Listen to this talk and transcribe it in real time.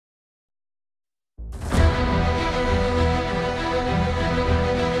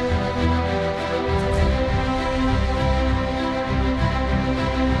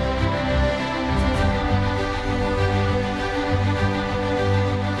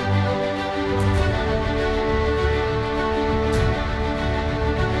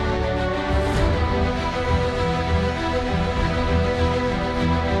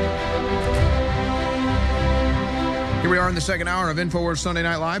in the second hour of InfoWars Sunday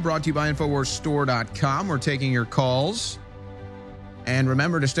Night Live, brought to you by InfoWarsStore.com. We're taking your calls. And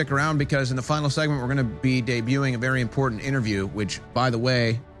remember to stick around because in the final segment, we're going to be debuting a very important interview, which, by the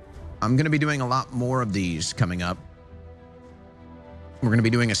way, I'm going to be doing a lot more of these coming up. We're going to be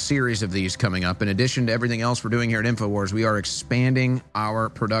doing a series of these coming up. In addition to everything else we're doing here at InfoWars, we are expanding our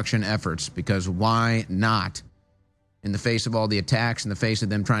production efforts because why not? In the face of all the attacks, in the face of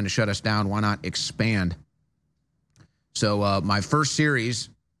them trying to shut us down, why not expand? So my first series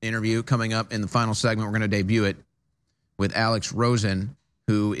interview coming up in the final segment, we're going to debut it with Alex Rosen,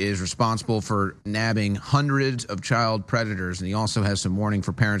 who is responsible for nabbing hundreds of child predators. And he also has some warning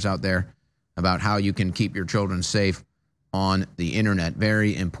for parents out there about how you can keep your children safe on the internet.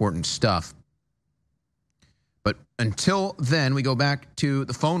 Very important stuff. But until then, we go back to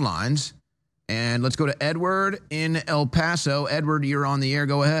the phone lines. And let's go to Edward in El Paso. Edward, you're on the air.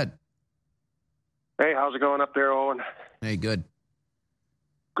 Go ahead. Hey, how's it going up there, Owen? Hey, good.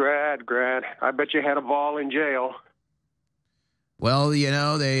 Grad. I bet you had a ball in jail. Well, you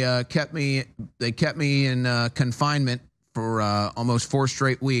know, they kept me in confinement for almost 4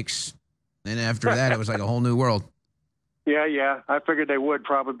 straight weeks. And after that, it was like a whole new world. Yeah. I figured they would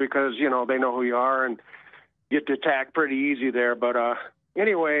probably because, you know, they know who you are and get to attack pretty easy there. But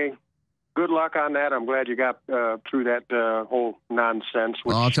anyway, good luck on that. I'm glad you got through that whole nonsense.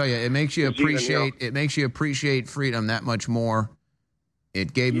 Well, I'll tell you, it makes you appreciate freedom that much more.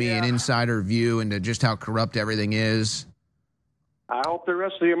 It gave me an insider view into just how corrupt everything is. I hope the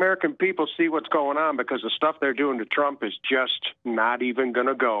rest of the American people see what's going on because the stuff they're doing to Trump is just not even going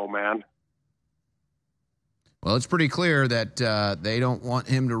to go, man. Well, it's pretty clear that they don't want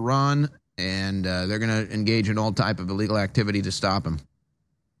him to run, and they're going to engage in all type of illegal activity to stop him.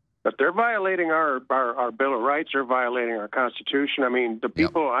 But they're violating our Bill of Rights. They're violating our Constitution. I mean, the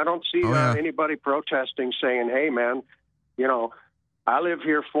people, I don't see anybody protesting saying, hey, man, you know, I live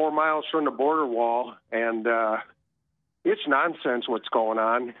here 4 miles from the border wall, and it's nonsense what's going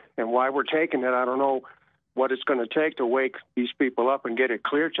on. And why we're taking it, I don't know what it's going to take to wake these people up and get it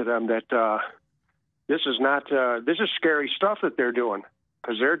clear to them that this is scary stuff that they're doing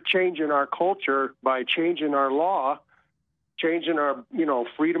because they're changing our culture by changing our law, changing our, you know,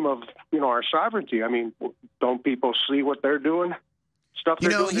 freedom of, you know, our sovereignty. I mean, don't people see what they're doing? Stuff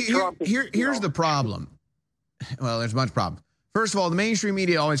they're doing to Trump. Here's the problem. Well, there's much problem. First of all, the mainstream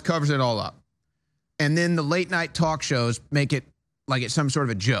media always covers it all up. And then the late night talk shows make it like it's some sort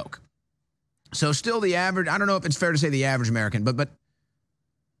of a joke. So still the average, I don't know if it's fair to say the average American, but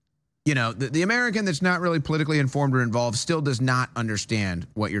you know, the American that's not really politically informed or involved still does not understand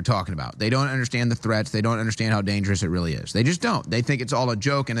what you're talking about. They don't understand the threats. They don't understand how dangerous it really is. They just don't. They think it's all a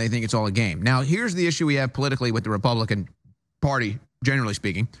joke and they think it's all a game. Now, here's the issue we have politically with the Republican Party, generally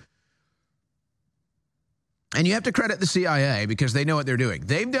speaking. And you have to credit the CIA because they know what they're doing.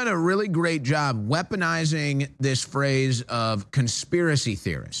 They've done a really great job weaponizing this phrase of conspiracy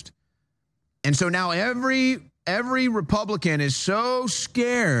theorist. And so now every Republican is so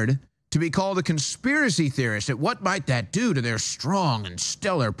scared to be called a conspiracy theorist at what might that do to their strong and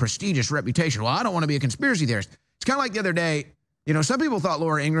stellar, prestigious reputation. Well, I don't want to be a conspiracy theorist. It's kind of like the other day, you know, some people thought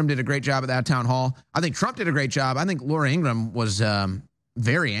Laura Ingraham did a great job at that town hall. I think Trump did a great job. I think Laura Ingraham was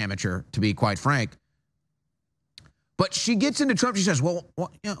very amateur, to be quite frank. But she gets into Trump. She says, well,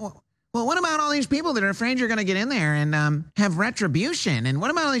 what about all these people that are afraid you're going to get in there and have retribution? And what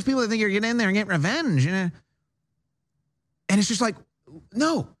about all these people that think you're going to get in there and get revenge? You know? And it's just like,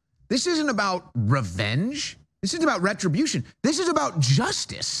 no, this isn't about revenge. This isn't about retribution. This is about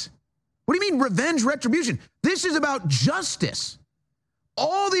justice. What do you mean revenge, retribution? This is about justice.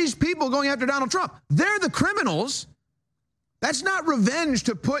 All these people going after Donald Trump, they're the criminals. That's not revenge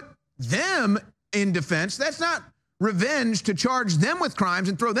to put them in defense. That's not revenge to charge them with crimes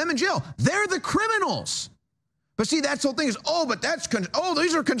and throw them in jail. They're the criminals. But see, that's the whole thing is,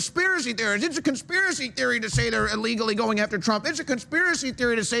 these are conspiracy theories. It's a conspiracy theory to say they're illegally going after Trump. It's a conspiracy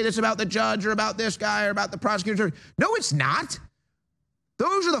theory to say this about the judge or about this guy or about the prosecutor. No, it's not.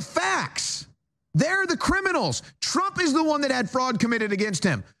 Those are the facts. They're the criminals. Trump is the one that had fraud committed against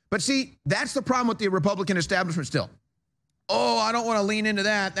him. But see, that's the problem with the Republican establishment still. Oh, I don't want to lean into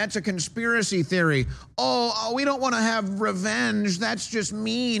that. That's a conspiracy theory. Oh, we don't want to have revenge. That's just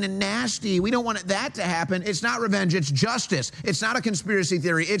mean and nasty. We don't want that to happen. It's not revenge. It's justice. It's not a conspiracy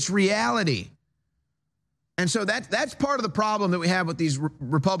theory. It's reality. And so that's part of the problem that we have with these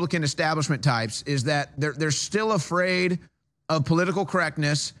Republican establishment types is that they're still afraid of political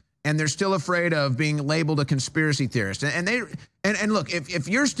correctness and they're still afraid of being labeled a conspiracy theorist. And look,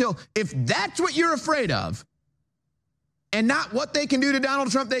 if that's what you're afraid of, and not what they can do to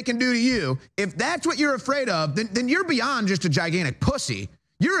Donald Trump they can do to you, if that's what you're afraid of, then you're beyond just a gigantic pussy.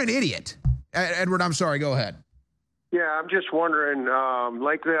 You're an idiot. Edward, I'm sorry. Go ahead. Yeah, I'm just wondering,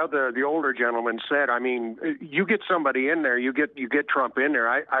 like the older gentleman said, I mean, you get somebody in there, you get Trump in there.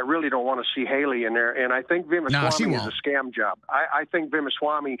 I really don't want to see Haley in there, and I think Vimaswamy is a scam job. I think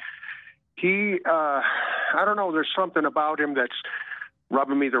Vimaswamy, I don't know, there's something about him that's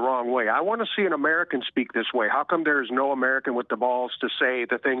rubbing me the wrong way. I want to see an American speak this way. How come there's no American with the balls to say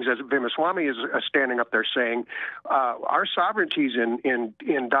the things that Vimaswamy is standing up there saying? Our sovereignty's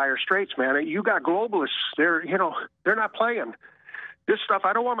in dire straits, man. You got globalists. They're not playing this stuff.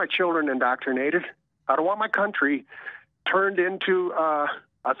 I don't want my children indoctrinated. I don't want my country turned into a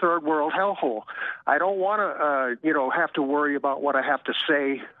third world hellhole. I don't want to, have to worry about what I have to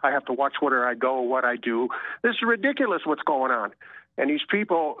say. I have to watch where I go, what I do. This is ridiculous what's going on. And these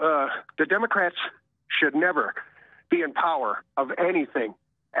people, the Democrats should never be in power of anything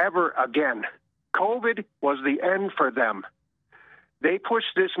ever again. COVID was the end for them. They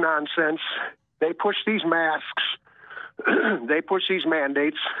pushed this nonsense. They pushed these masks. They pushed these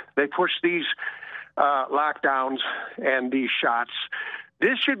mandates. They pushed these lockdowns and these shots.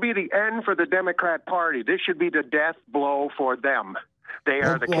 This should be the end for the Democrat Party. This should be the death blow for them. They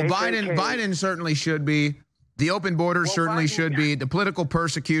are the KKK. Biden certainly should be. The open borders certainly should be. The political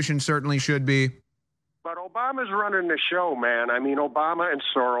persecution certainly should be. But Obama's running the show, man. I mean, Obama and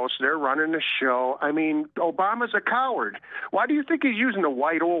Soros, they're running the show. I mean, Obama's a coward. Why do you think he's using a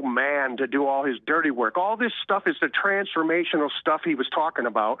white old man to do all his dirty work? All this stuff is the transformational stuff he was talking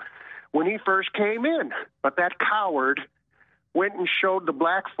about when he first came in. But that coward went and showed the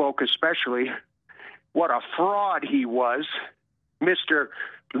black folk especially what a fraud he was. Mr.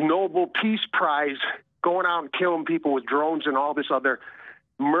 Nobel Peace Prize going out and killing people with drones and all this other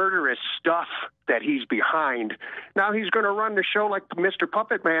murderous stuff that he's behind. Now he's going to run the show like Mr.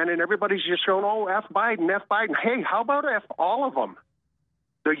 Puppet Man, and everybody's just going, oh, F Biden, F Biden. Hey, how about F all of them?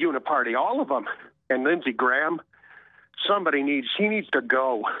 The Uniparty, all of them. And Lindsey Graham, he needs to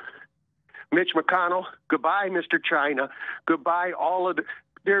go. Mitch McConnell, goodbye, Mr. China. Goodbye, all of the...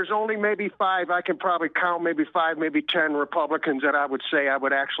 There's only maybe 5, I can probably count maybe 5, maybe 10 Republicans that I would say I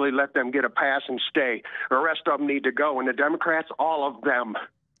would actually let them get a pass and stay. The rest of them need to go. And the Democrats, all of them.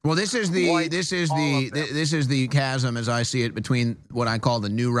 Well, this is the chasm as I see it between what I call the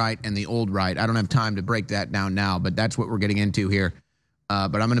new right and the old right. I don't have time to break that down now, but that's what we're getting into here.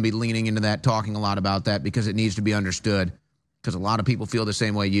 But I'm going to be leaning into that, talking a lot about that because it needs to be understood. Because a lot of people feel the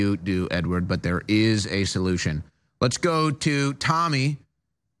same way you do, Edward, but there is a solution. Let's go to Tommy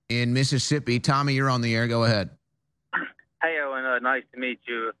in Mississippi. Tommy, you're on the air. Go ahead. Hey, Owen. Nice to meet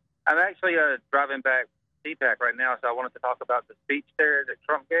you. I'm actually driving back CPAC right now, so I wanted to talk about the speech there that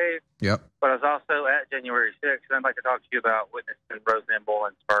Trump gave. Yep. But I was also at January 6th, and I'd like to talk to you about witnessing Roseanne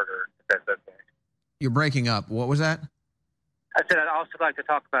Boyland's murder, if that's okay. You're breaking up. What was that? I said I'd also like to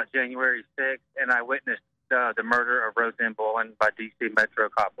talk about January 6th, and I witnessed the murder of Roseanne Boyland by D.C. Metro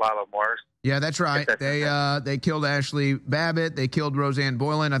cop Lila Morris. Yeah, that's right. They killed Ashley Babbitt. They killed Roseanne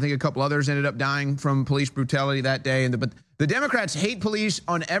Boyland. I think a couple others ended up dying from police brutality that day. But the Democrats hate police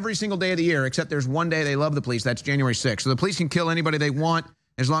on every single day of the year, except there's one day they love the police. That's January 6th. So the police can kill anybody they want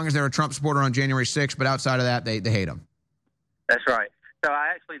as long as they're a Trump supporter on January 6th. But outside of that, they hate them. That's right. So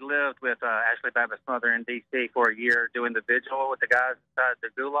I actually lived with Ashley Babbitt's mother in D.C. for a year doing the vigil with the guys inside the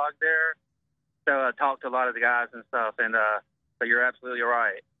gulag there. So I talked to a lot of the guys and stuff, and so you're absolutely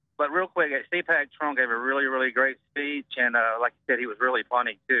right. But real quick, at CPAC, Trump gave a really, really great speech, and like you said, he was really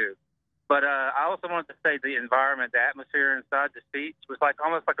funny, too. But I also wanted to say the environment, the atmosphere inside the speech was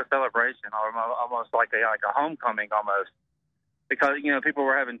almost like a celebration, almost like a homecoming almost, because, people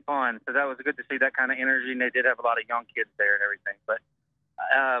were having fun. So that was good to see that kind of energy, and they did have a lot of young kids there and everything. But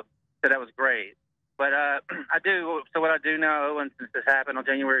so that was great. But what I do know, and since this happened on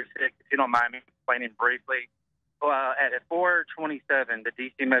January 6th, if you don't mind me explaining briefly, at 4:27, the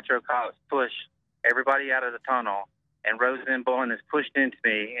D.C. Metro cops push everybody out of the tunnel, and Roseanne Boyland is pushed into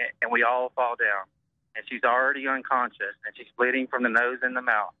me, and we all fall down. And she's already unconscious, and she's bleeding from the nose and the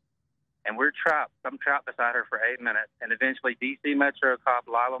mouth. And we're trapped. I'm trapped beside her for 8 minutes, and eventually D.C. Metro cop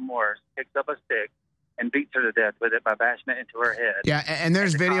Lila Morris picks up a stick and beats her to death with it by bashing it into her head. Yeah, and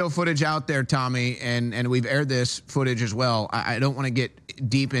there's video footage out there, Tommy, and we've aired this footage as well. I don't want to get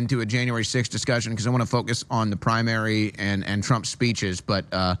deep into a January 6th discussion because I want to focus on the primary and Trump's speeches. But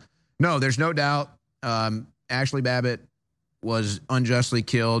no, there's no doubt Ashley Babbitt was unjustly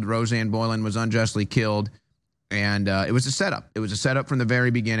killed. Roseanne Boyland was unjustly killed. And it was a setup. It was a setup from the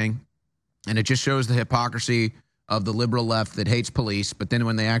very beginning. And it just shows the hypocrisy of the liberal left that hates police, but then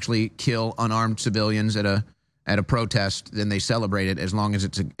when they actually kill unarmed civilians at at a protest, then they celebrate it as long as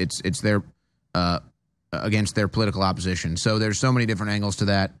it's their against their political opposition. So there's so many different angles to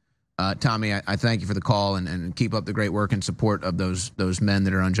that. Tommy, I thank you for the call and keep up the great work and support of those men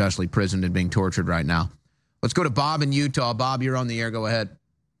that are unjustly imprisoned and being tortured right now. Let's go to Bob in Utah. Bob, you're on the air. Go ahead.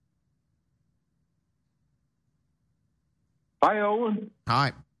 Hi, Owen.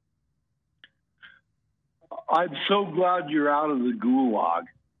 Hi. I'm so glad you're out of the gulag.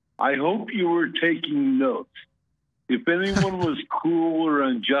 I hope you were taking notes. If anyone was cruel or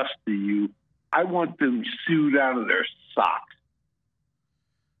unjust to you, I want them sued out of their socks.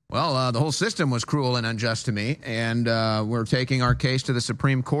 Well, the whole system was cruel and unjust to me, and we're taking our case to the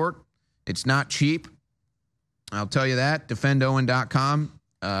Supreme Court. It's not cheap. I'll tell you that. DefendOwen.com.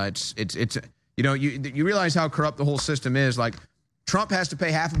 You realize how corrupt the whole system is. Like, Trump has to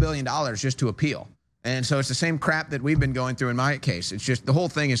pay $500 million just to appeal. And so it's the same crap that we've been going through in my case. It's just the whole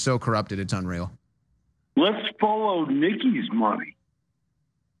thing is so corrupted, it's unreal. Let's follow Nikki's money.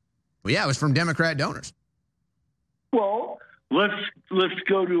 Well, yeah, it was from Democrat donors. Well, let's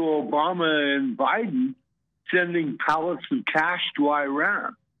go to Obama and Biden sending pallets of cash to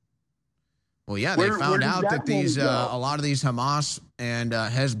Iran. Well, yeah, they found out that a lot of these Hamas and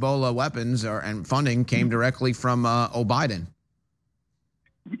Hezbollah weapons and funding came directly from Biden.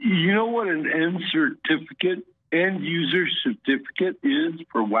 You know what an end user certificate is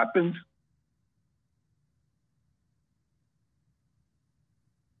for weapons?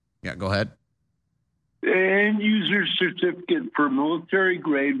 Yeah, go ahead. End user certificate for military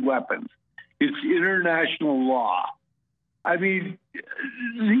grade weapons. It's international law. I mean,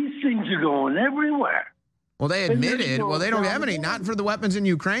 these things are going everywhere. Well, they admitted, they don't have any, not for the weapons in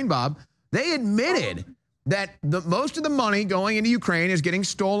Ukraine, Bob. They admitted that most of the money going into Ukraine is getting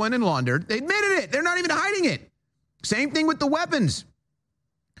stolen and laundered. They admitted it. They're not even hiding it. Same thing with the weapons.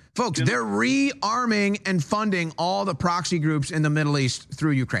 Folks, they're rearming and funding all the proxy groups in the Middle East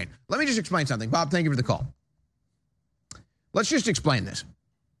through Ukraine. Let me just explain something. Bob, thank you for the call. Let's just explain this.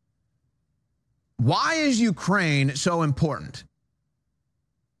 Why is Ukraine so important?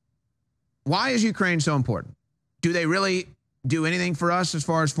 Why is Ukraine so important? Do they really do anything for us as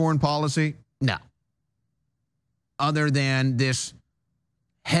far as foreign policy? No. Other than this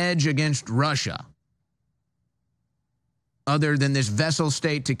hedge against Russia. Other than this vessel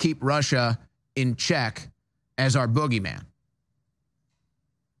state to keep Russia in check as our boogeyman.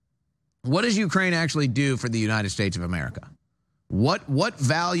 What does Ukraine actually do for the United States of America? What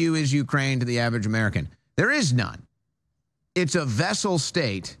value is Ukraine to the average American? There is none. It's a vessel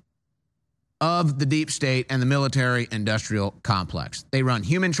state of the deep state and the military-industrial complex. They run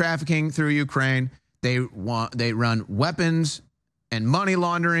human trafficking through Ukraine. They run weapons and money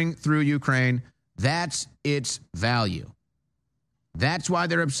laundering through Ukraine. That's its value. That's why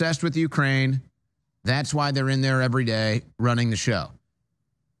they're obsessed with Ukraine. That's why they're in there every day running the show.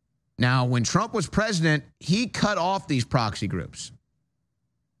 Now, when Trump was president, he cut off these proxy groups.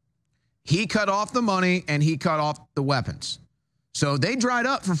 He cut off the money and he cut off the weapons. So they dried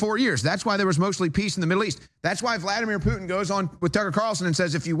up for 4 years. That's why there was mostly peace in the Middle East. That's why Vladimir Putin goes on with Tucker Carlson and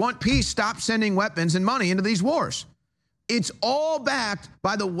says, if you want peace, stop sending weapons and money into these wars. It's all backed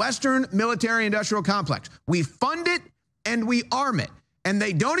by the Western military-industrial complex. We fund it and we arm it. And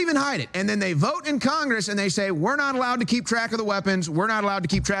they don't even hide it. And then they vote in Congress and they say, we're not allowed to keep track of the weapons. We're not allowed to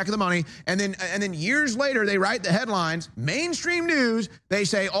keep track of the money. And then years later, they write the headlines, mainstream news. They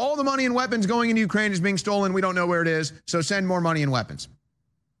say all the money and weapons going into Ukraine is being stolen. We don't know where it is. So send more money and weapons.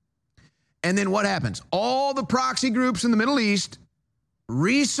 And then what happens? All the proxy groups in the Middle East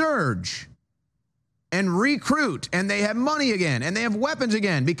resurge and recruit. And they have money again. And they have weapons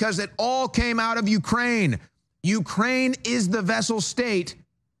again because it all came out of Ukraine. Ukraine is the vessel state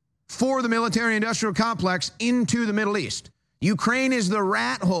for the military-industrial complex into the Middle East. Ukraine is the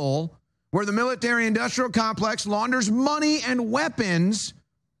rat hole where the military-industrial complex launders money and weapons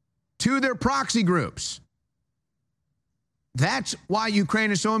to their proxy groups. That's why Ukraine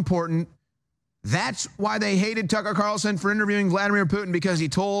is so important. That's why they hated Tucker Carlson for interviewing Vladimir Putin, because he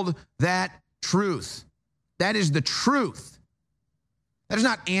told that truth. That is the truth. That is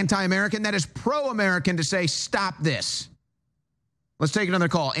not anti-American. That is pro-American to say, stop this. Let's take another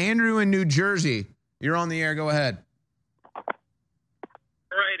call. Andrew in New Jersey. You're on the air. Go ahead.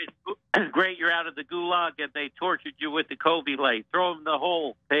 Right. It's great you're out of the gulag and they tortured you with the Kobe light. Throw them in the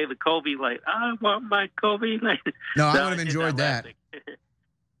hole. Pay the Kobe light. I want my Kobe light. No, I would have enjoyed that.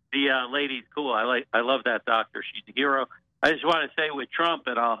 The lady's cool. I love that doctor. She's a hero. I just want to say with Trump,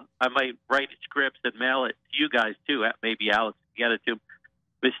 and I might write scripts and mail it to you guys too. Maybe Alex can get it to him.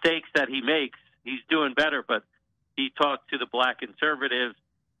 Mistakes that he makes, he's doing better, but he talked to the black conservatives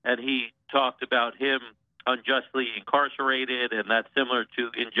and he talked about him unjustly incarcerated, and that's similar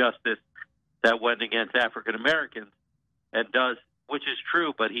to injustice that went against African Americans, and does, which is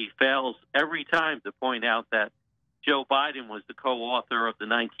true, but he fails every time to point out that Joe Biden was the co-author of the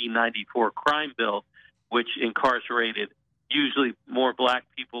 1994 crime bill, which incarcerated usually more black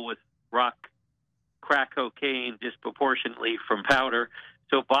people with crack cocaine disproportionately from powder.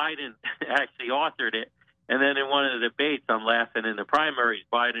 So Biden actually authored it. And then in one of the debates, I'm laughing, in the primaries,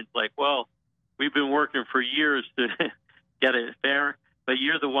 Biden's like, well, we've been working for years to get it fair, but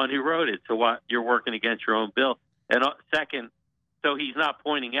you're the one who wrote it, so what, you're working against your own bill. And second, so he's not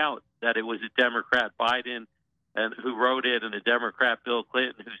pointing out that it was a Democrat, Biden, and who wrote it, and a Democrat, Bill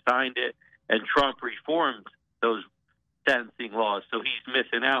Clinton, who signed it, and Trump reformed those sentencing laws. So he's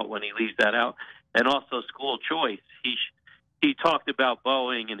missing out when he leaves that out. And also school choice. He talked about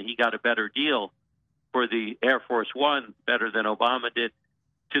Boeing, and he got a better deal for the Air Force One, better than Obama did.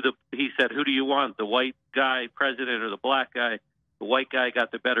 He said, who do you want, the white guy president or the black guy? The white guy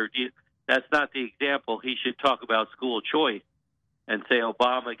got the better deal. That's not the example. He should talk about school choice and say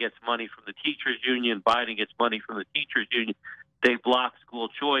Obama gets money from the teachers union, Biden gets money from the teachers union. They block school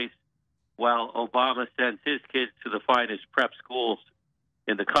choice while Obama sends his kids to the finest prep schools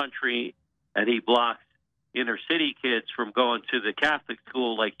in the country, and he blocks inner city kids from going to the Catholic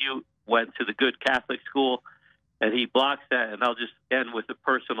school like you went to the good Catholic school, and he blocks that. And I'll just end with a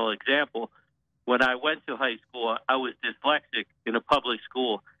personal example. When I went to high school, I was dyslexic in a public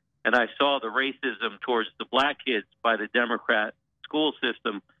school, and I saw the racism towards the black kids by the Democrat school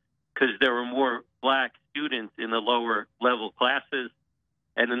system because there were more black students in the lower level classes.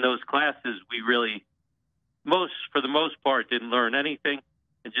 And in those classes, we really, for the most part, didn't learn anything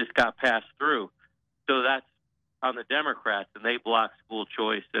and just got passed through. So that's on the Democrats, and they block school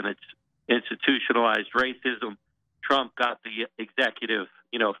choice, and it's institutionalized racism. Trump got the executive,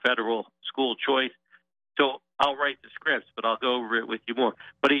 federal school choice. So I'll write the scripts, but I'll go over it with you more.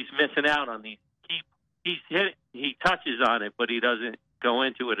 But he's missing out on these. He touches on it, but he doesn't go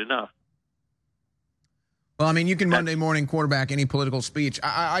into it enough. Well, I mean, you can Monday morning quarterback any political speech.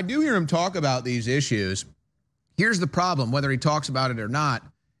 I do hear him talk about these issues. Here's the problem, whether he talks about it or not.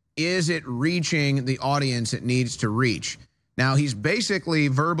 Is it reaching the audience it needs to reach? Now, he's basically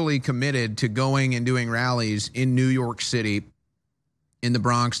verbally committed to going and doing rallies in New York City, in the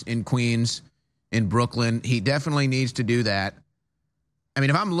Bronx, in Queens, in Brooklyn. He definitely needs to do that. I mean,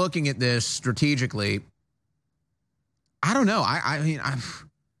 if I'm looking at this strategically, I don't know. I mean,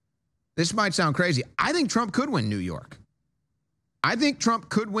 this might sound crazy. I think Trump could win New York. I think Trump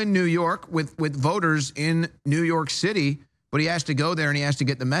could win New York with voters in New York City, but he has to go there and he has to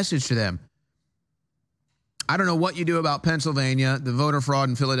get the message to them. I don't know what you do about Pennsylvania. The voter fraud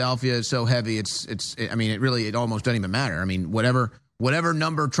in Philadelphia is so heavy. It almost doesn't even matter. I mean, whatever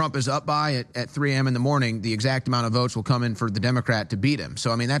number Trump is up by at 3 a.m. in the morning, the exact amount of votes will come in for the Democrat to beat him.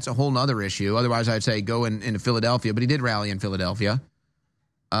 So, I mean, that's a whole nother issue. Otherwise, I'd say go into Philadelphia, but he did rally in Philadelphia.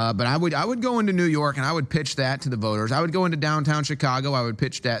 But I would go into New York and I would pitch that to the voters. I would go into downtown Chicago. I would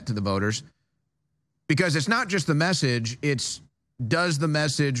pitch that to the voters. Because it's not just the message, it's does the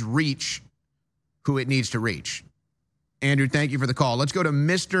message reach who it needs to reach? Andrew, thank you for the call. Let's go to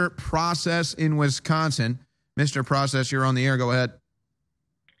Mr. Process in Wisconsin. Mr. Process, you're on the air. Go ahead.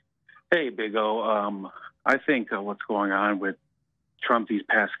 Hey, Big O. I think what's going on with Trump these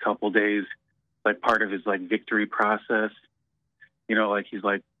past couple days, like part of his victory process, he's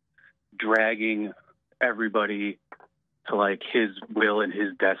dragging everybody to his will and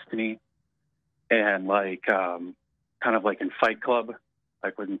his destiny. And kind of like in Fight Club,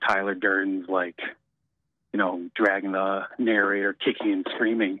 when Tyler Durden's dragging the narrator, kicking and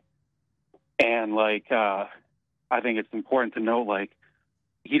screaming. And I think it's important to note,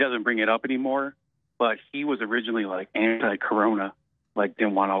 he doesn't bring it up anymore, but he was originally anti-corona,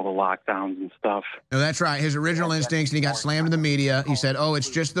 didn't want all the lockdowns and stuff. No, that's right. His original instincts, and he got slammed in the media. He said, "Oh, it's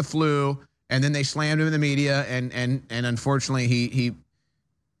just the flu," and then they slammed him in the media, and unfortunately,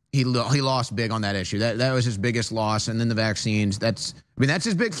 he lost big on that issue. That was his biggest loss, and then the vaccines. That's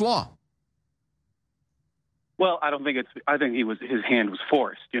his big flaw. Well, I don't think I think his hand was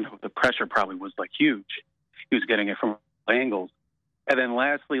forced. The pressure probably was huge. He was getting it from angles. And then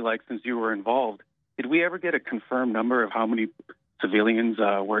lastly, since you were involved, did we ever get a confirmed number of how many civilians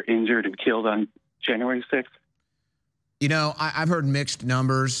were injured and killed on January 6th? I've heard mixed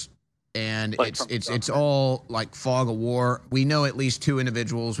numbers, and it's all fog of war. We know at least two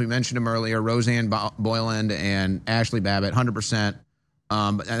individuals. We mentioned them earlier, Roseanne Boyland and Ashley Babbitt, 100%.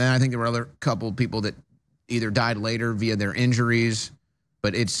 And then I think there were other couple of people that either died later via their injuries.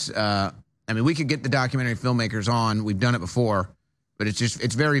 But it's, we could get the documentary filmmakers on. We've done it before. But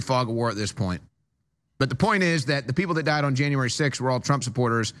it's very fog of war at this point. But the point is that the people that died on January 6th were all Trump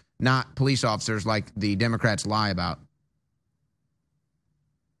supporters, not police officers like the Democrats lie about.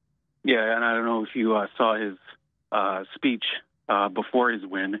 Yeah, and I don't know if you saw his speech before his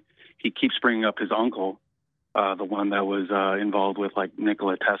win. He keeps bringing up his uncle, the one that was involved with like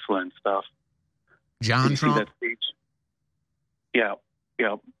Nikola Tesla and stuff. John Did you Trump? see that speech?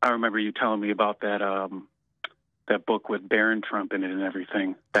 Yeah. I remember you telling me about that that book with Barron Trump in it and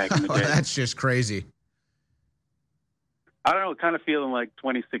everything back in the day. That's just crazy. I don't know, kind of feeling like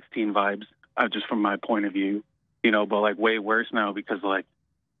 2016 vibes, just from my point of view, but like way worse now because like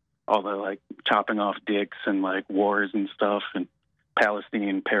all the like chopping off dicks and like wars and stuff and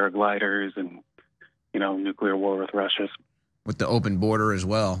Palestinian paragliders and, nuclear war with Russia. With the open border as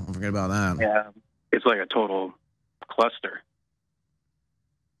well. Don't forget about that. Yeah, it's like a total cluster.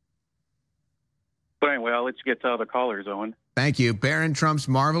 But anyway, I'll let you get to other callers, Owen. Thank you. Barron Trump's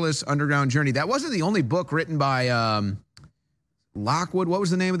Marvelous Underground Journey. That wasn't the only book written by Lockwood. What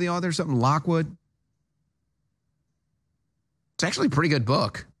was the name of the author? Something Lockwood? It's actually a pretty good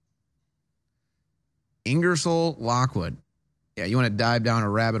book. Ingersoll Lockwood. Yeah, you want to dive down a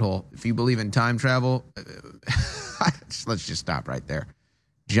rabbit hole. If you believe in time travel, let's just stop right there.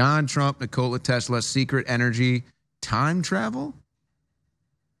 John Trump, Nikola Tesla, Secret Energy, time travel?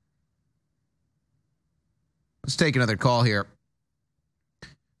 Let's take another call here.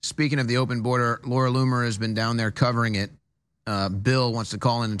 Speaking of the open border, Laura Loomer has been down there covering it. Bill wants to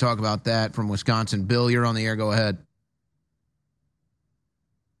call in and talk about that from Wisconsin. Bill, you're on the air. Go ahead.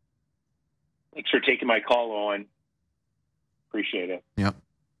 Thanks for taking my call, Owen. Appreciate it. Yep.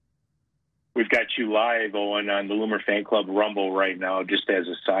 We've got you live, Owen, on the Loomer Fan Club Rumble right now, just as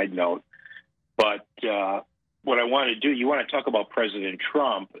a side note. But what I want to do, you want to talk about President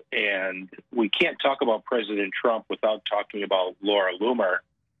Trump, and we can't talk about President Trump without talking about Laura Loomer.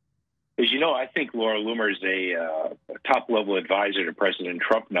 As you know, I think Laura Loomer is a top-level advisor to President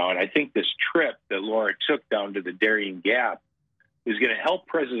Trump now, and I think this trip that Laura took down to the Darien Gap is going to help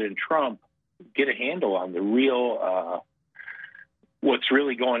President Trump get a handle on the real what's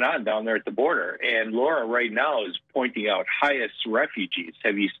really going on down there at the border. And Laura right now is pointing out HIAS refugees.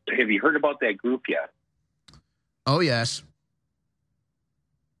 Have you heard about that group yet? Oh, yes.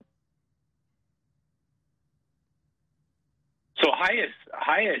 So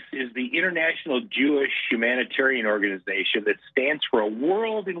HIAS is the International Jewish Humanitarian Organization that stands for a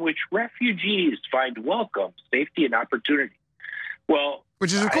world in which refugees find welcome, safety, and opportunity. Well,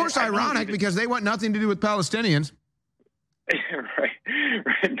 which is, of course, ironic because they want nothing to do with Palestinians. Right.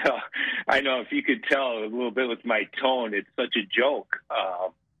 No, I know. If you could tell a little bit with my tone, it's such a joke.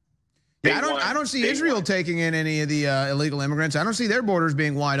 I don't see Israel taking in any of the illegal immigrants. I don't see their borders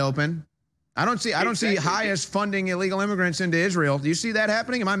being wide open. I don't see HIAS funding illegal immigrants into Israel. Do you see that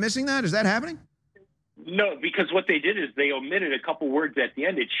happening? Am I missing that? Is that happening? No, because what they did is they omitted a couple words at the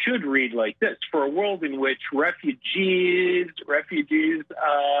end. It should read like this: for a world in which refugees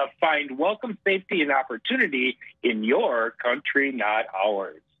find welcome, safety, and opportunity in your country, not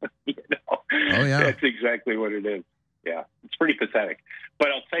ours. Oh, yeah. That's exactly what it is. Yeah, it's pretty pathetic. But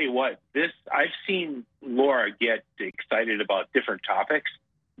I'll tell you what, I've seen Laura get excited about different topics.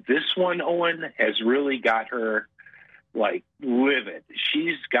 This one, Owen, has really got her like livid.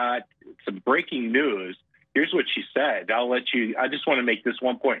 She's got some breaking news. Here's what she said. I just want to make this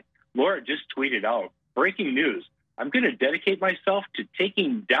one point. Laura just tweeted out, breaking news. I'm going to dedicate myself to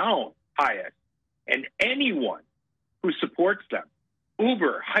taking down HIAS and anyone who supports them.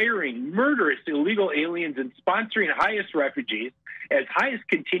 Uber hiring murderous illegal aliens and sponsoring HIAS refugees as HIAS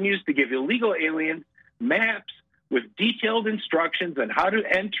continues to give illegal aliens maps with detailed instructions on how to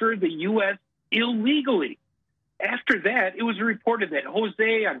enter the U.S. illegally. After that, it was reported that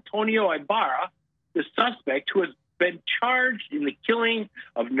Jose Antonio Ibarra, the suspect who has been charged in the killing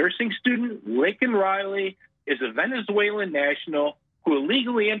of nursing student Laken Riley, is a Venezuelan national who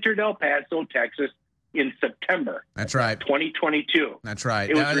illegally entered El Paso, Texas, in September. That's right. 2022. That's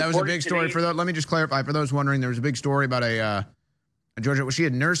right. That was a big story. Let me just clarify for those wondering. There was a big story about a Georgia. Was she a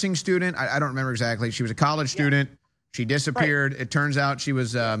nursing student? I don't remember exactly. She was a college student. She disappeared. Right. It turns out she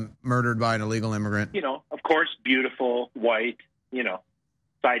was murdered by an illegal immigrant. Of course, beautiful, white,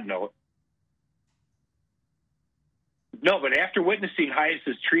 side note. No, but after witnessing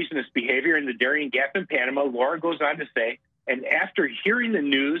HIAS's treasonous behavior in the Darien Gap in Panama, Laura goes on to say, and after hearing the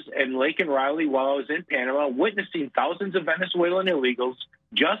news and Laken Riley while I was in Panama, witnessing thousands of Venezuelan illegals,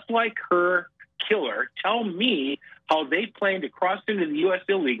 just like her killer, tell me how they plan to cross into the U.S.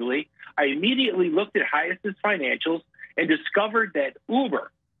 illegally, I immediately looked at HIAS's financials and discovered that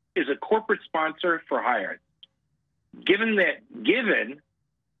Uber is a corporate sponsor for HIAS. Given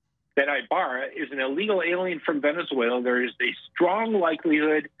that that Ibarra is an illegal alien from Venezuela, there is a strong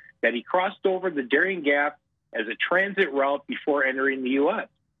likelihood that he crossed over the Darien Gap as a transit route before entering the U.S.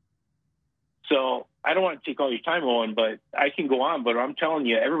 So I don't want to take all your time, Owen, but I can go on. But I'm telling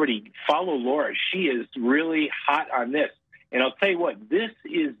you, everybody follow Laura. She is really hot on this. And I'll tell you what, this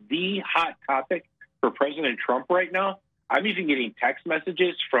is the hot topic for President Trump right now. I'm even getting text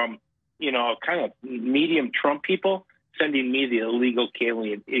messages from, kind of medium Trump people sending me the illegal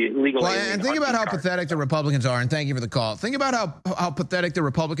alien. And think about how pathetic the Republicans are, and thank you for the call. Think about how pathetic the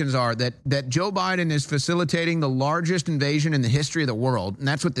Republicans are that Joe Biden is facilitating the largest invasion in the history of the world, and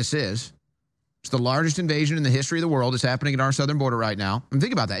that's what this is. It's the largest invasion in the history of the world. It's happening at our southern border right now. And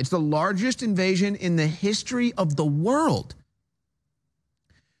think about that. It's the largest invasion in the history of the world.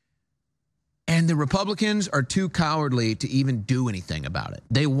 And the Republicans are too cowardly to even do anything about it.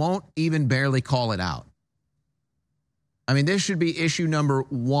 They won't even barely call it out. I mean, this should be issue number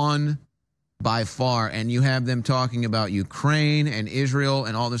one by far. And you have them talking about Ukraine and Israel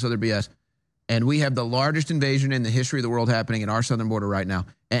and all this other BS. And we have the largest invasion in the history of the world happening at our southern border right now.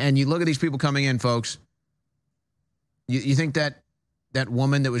 And you look at these people coming in, folks. You think that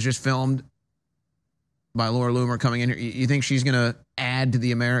woman that was just filmed by Laura Loomer coming in here, you think she's going to add to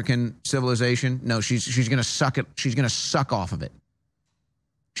the American civilization? No, she's going to suck it. She's going to suck off of it.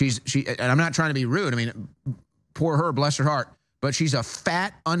 And I'm not trying to be rude. I mean, poor her, bless her heart. But she's a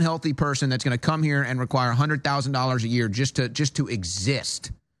fat, unhealthy person that's going to come here and require $100,000 a year just to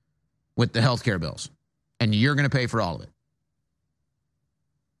exist with the health care bills. And you're going to pay for all of it.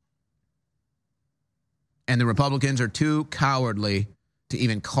 And the Republicans are too cowardly to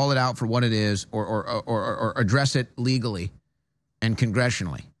even call it out for what it is or address it legally and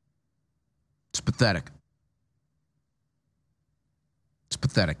congressionally. It's pathetic. It's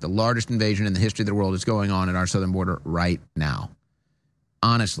pathetic. The largest invasion in the history of the world is going on at our southern border right now.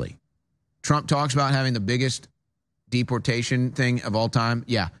 Honestly, Trump talks about having the biggest deportation thing of all time.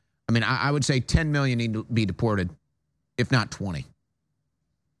 Yeah. I mean, I would say 10 million need to be deported, if not 20.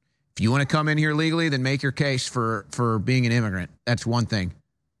 If you want to come in here legally, then make your case for being an immigrant. That's one thing.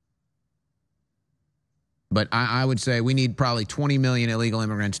 But I would say we need probably 20 million illegal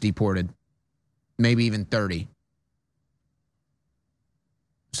immigrants deported, maybe even 30.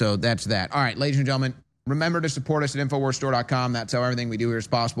 So that's that. All right, ladies and gentlemen, remember to support us at InfoWarsStore.com. That's how everything we do here is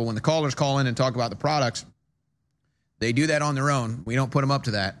possible. When the callers call in and talk about the products, they do that on their own. We don't put them up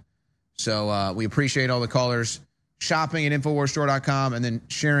to that. So we appreciate all the callers shopping at InfoWarsStore.com and then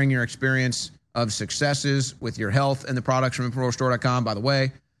sharing your experience of successes with your health and the products from InfoWarsStore.com. By the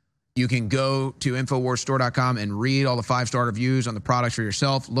way, you can go to InfoWarsStore.com and read all the 5-star reviews on the products for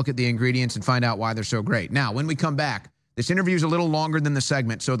yourself, look at the ingredients, and find out why they're so great. Now, when we come back, this interview is a little longer than the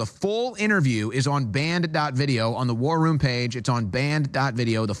segment, so the full interview is on band.video on the War Room page. It's on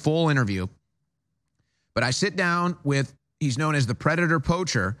band.video, the full interview. But I sit down with, he's known as the Predator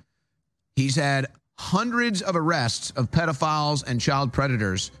Poacher. He's had hundreds of arrests of pedophiles and child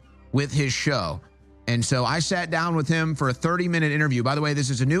predators with his show. And so I sat down with him for a 30-minute interview. By the way, this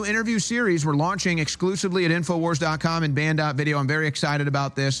is a new interview series we're launching exclusively at Infowars.com and Band.video. I'm very excited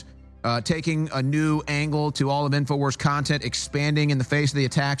about this, taking a new angle to all of Infowars content, expanding in the face of the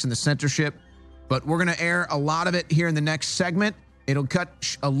attacks and the censorship. But we're going to air a lot of it here in the next segment. It'll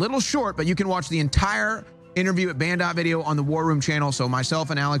cut a little short, but you can watch the entire interview at Band.video on the War Room channel. So myself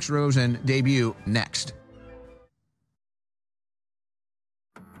and Alex Rosen debut next.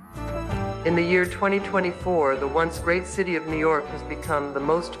 In the year 2024, the once great city of New York has become the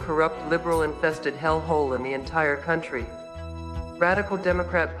most corrupt, liberal-infested hellhole in the entire country. Radical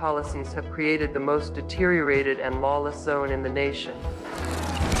Democrat policies have created the most deteriorated and lawless zone in the nation.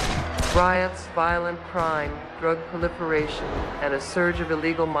 Riots, violent crime, drug proliferation, and a surge of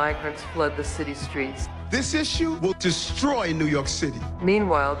illegal migrants flood the city streets. This issue will destroy New York City.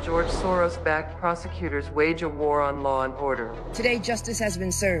 Meanwhile, George Soros-backed prosecutors wage a war on law and order. Today, justice has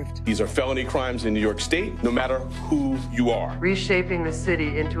been served. These are felony crimes in New York State, no matter who you are. Reshaping the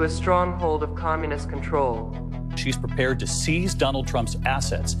city into a stronghold of communist control. She's prepared to seize Donald Trump's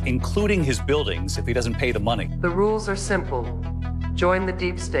assets, including his buildings, if he doesn't pay the money. The rules are simple. Join the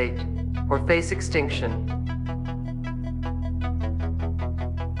deep state or face extinction.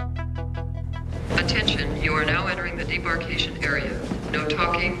 Attention, you are now entering the debarkation area. No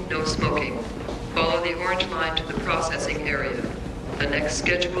talking, no smoking. Follow the orange line to the processing area. The next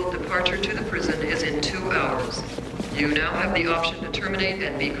scheduled departure to the prison is in 2 hours. You now have the option to terminate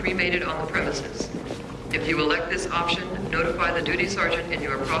and be cremated on the premises. If you elect this option, notify the duty sergeant in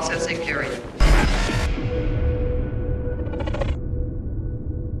your processing area.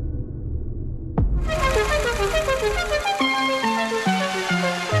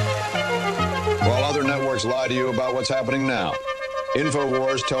 to you about what's happening now.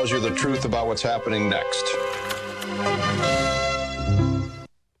 InfoWars tells you the truth about what's happening next.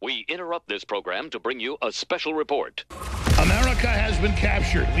 We interrupt this program to bring you a special report. America has been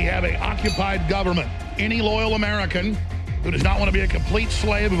captured. We have an occupied government. Any loyal American who does not want to be a complete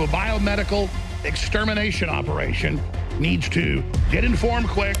slave of a biomedical extermination operation needs to get informed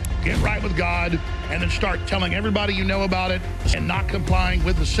quick, get right with God, and then start telling everybody you know about it and not complying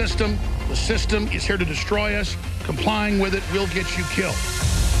with the system. The system is here to destroy us. Complying with it will get you killed.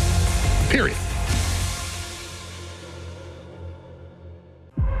 Period.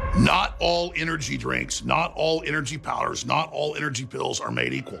 Not all energy drinks, not all energy powders, not all energy pills are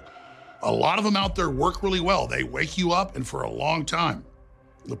made equal. A lot of them out there work really well. They wake you up and for a long time.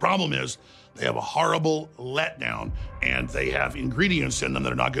 The problem is they have a horrible letdown and they have ingredients in them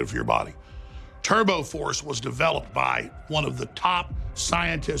that are not good for your body. Turbo Force was developed by one of the top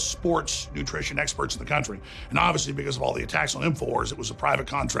scientists, sports nutrition experts in the country. And obviously because of all the attacks on InfoWars, it was a private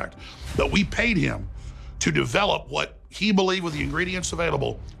contract. But we paid him to develop what he believed with the ingredients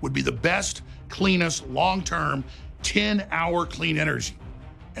available would be the best, cleanest, long-term, 10-hour clean energy.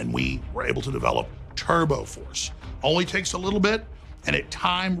 And we were able to develop Turbo Force. Only takes a little bit, and it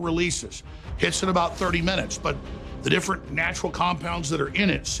time releases. Hits in about 30 minutes, but the different natural compounds that are in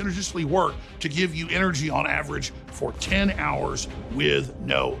it synergistically work to give you energy on average for 10 hours with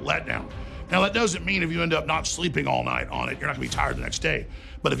no letdown. Now, that doesn't mean if you end up not sleeping all night on it, you're not gonna be tired the next day.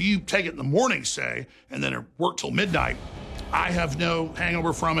 But if you take it in the morning, say, and then work till midnight, I have no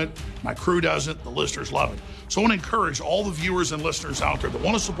hangover from it. My crew doesn't. The listeners love it. So I want to encourage all the viewers and listeners out there that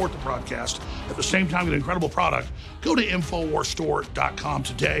want to support the broadcast, at the same time get an incredible product, go to InfoWarsStore.com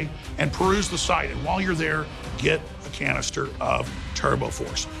today and peruse the site. And while you're there, get a canister of Turbo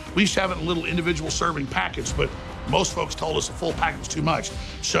Force. We used to have it in little individual serving packets, but most folks told us a full packet was too much.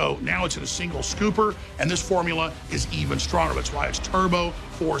 So now it's in a single scooper, and this formula is even stronger. That's why it's Turbo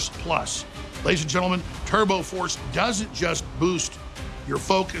Force Plus. Ladies and gentlemen, Turbo Force doesn't just boost your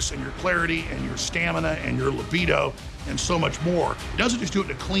focus and your clarity and your stamina and your libido and so much more. It doesn't just do it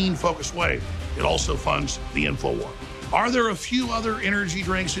in a clean, focused way. It also funds the InfoWar. Are there a few other energy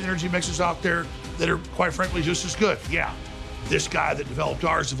drinks and energy mixes out there that are, quite frankly, just as good? Yeah. This guy that developed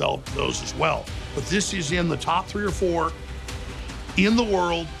ours developed those as well. But this is in the top 3 or 4 in the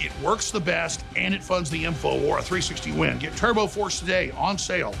world. It works the best, and it funds the InfoWar, a 360 win. Get Turbo Force today on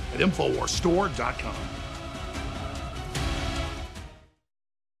sale at InfoWarsStore.com.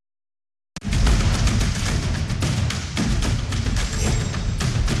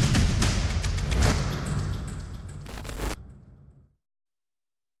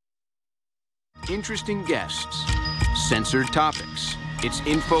 Interesting guests, censored topics. It's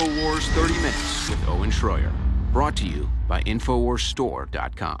InfoWars 30 Minutes with Owen Schroyer. Brought to you by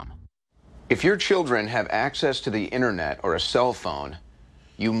InfoWarsStore.com. If your children have access to the internet or a cell phone,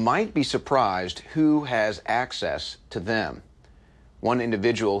 you might be surprised who has access to them. One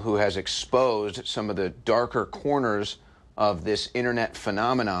individual who has exposed some of the darker corners of this internet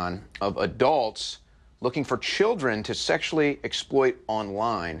phenomenon of adults looking for children to sexually exploit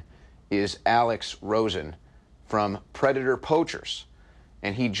online is Alex Rosen from Predator Poachers.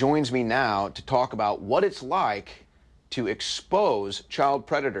 And he joins me now to talk about what it's like to expose child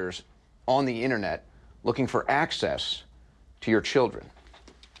predators on the internet looking for access to your children.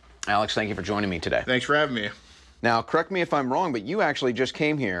 Alex, thank you for joining me today. Thanks for having me. Now, correct me if I'm wrong, but you actually just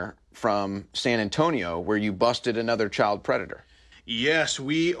came here from San Antonio where you busted another child predator. Yes,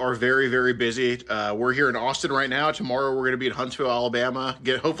 we are very, very busy. We're here in Austin right now. Tomorrow we're going to be in Huntsville, Alabama,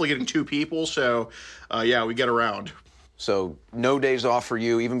 hopefully getting 2 people. So, yeah, we get around. So no days off for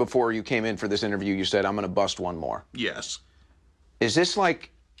you. Even before you came in for this interview, you said, I'm going to bust one more. Yes. Is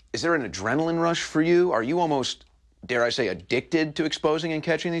there an adrenaline rush for you? Are you almost, dare I say, addicted to exposing and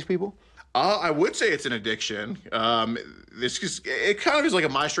catching these people? I would say it's an addiction. It kind of is like a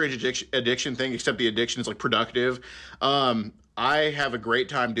My Strange Addiction thing, except the addiction is like productive. I have a great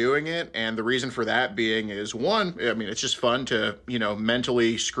time doing it, and the reason for that being is, one, I mean, it's just fun to,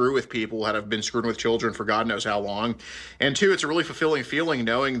 mentally screw with people that have been screwing with children for God knows how long. And 2, it's a really fulfilling feeling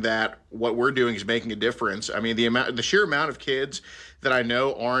knowing that what we're doing is making a difference. I mean, the sheer amount of kids that I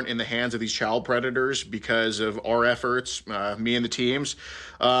know aren't in the hands of these child predators because of our efforts, me and the teams.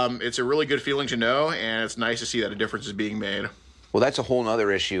 It's a really good feeling to know, and it's nice to see that a difference is being made. Well, that's a whole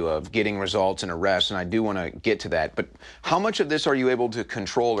other issue of getting results and arrests, and I do want to get to that. But how much of this are you able to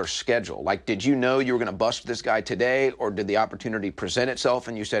control or schedule? Like, did you know you were going to bust this guy today, or did the opportunity present itself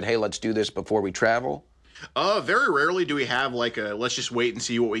and you said, hey, let's do this before we travel? Very rarely do we have like a let's just wait and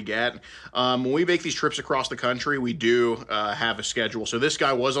see what we get. When we make these trips across the country, we do have a schedule. So this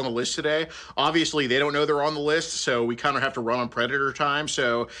guy was on the list today. Obviously, they don't know they're on the list, so we kind of have to run on Predator time.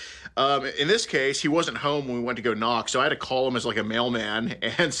 So in this case, he wasn't home when we went to go knock, so I had to call him as like a mailman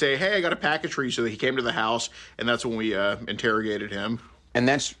and say, hey, I got a package for you. So that he came to the house, and that's when we interrogated him. And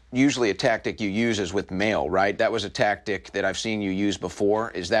that's usually a tactic you use is with mail, right? That was a tactic that I've seen you use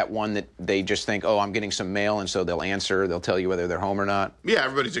before. Is that one that they just think, oh, I'm getting some mail, and so they'll answer, they'll tell you whether they're home or not? Yeah,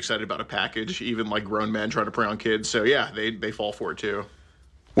 everybody's excited about a package, even like grown men trying to prey on kids. So yeah, they fall for it too.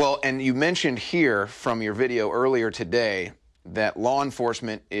 Well, and you mentioned here from your video earlier today that law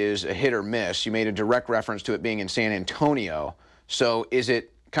enforcement is a hit or miss. You made a direct reference to it being in San Antonio. So is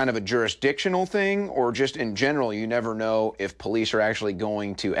it kind of a jurisdictional thing, or just in general, you never know if police are actually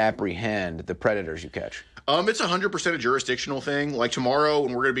going to apprehend the predators you catch? It's 100% a jurisdictional thing. Like tomorrow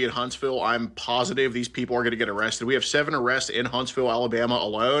when we're going to be in Huntsville, I'm positive these people are going to get arrested. We have 7 arrests in Huntsville, Alabama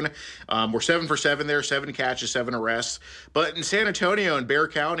alone. We're 7 for 7 there, 7 catches, 7 arrests. But in San Antonio and Bexar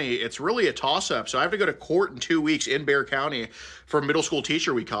County, it's really a toss-up. So I have to go to court in 2 weeks in Bexar County for a middle school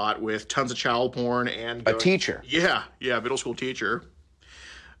teacher we caught with tons of child porn. And a teacher? Yeah, middle school teacher.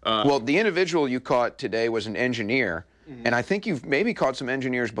 Well, the individual you caught today was an engineer, and I think you've maybe caught some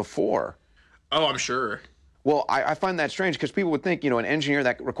engineers before. Oh, I'm sure. Well, I find that strange because people would think, an engineer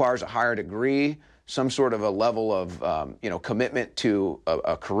that requires a higher degree, some sort of a level of, commitment to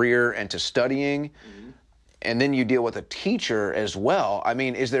a career and to studying, and then you deal with a teacher as well. I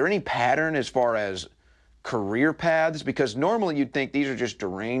mean, is there any pattern as far as career paths? Because normally you'd think these are just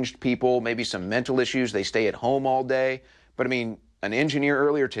deranged people, maybe some mental issues, they stay at home all day. But I mean, an engineer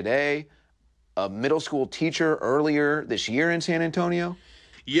earlier today, a middle school teacher earlier this year in San Antonio?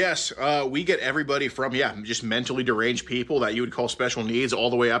 Yes, we get everybody from, just mentally deranged people that you would call special needs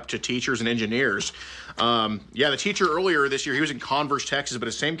all the way up to teachers and engineers. The teacher earlier this year, he was in Converse, Texas, but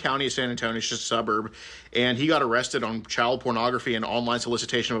it's the same county as San Antonio, it's just a suburb, and he got arrested on child pornography and online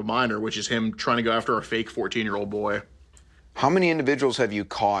solicitation of a minor, which is him trying to go after a fake 14-year-old boy. How many individuals have you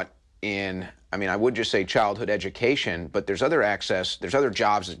caught in, I would just say childhood education, but there's other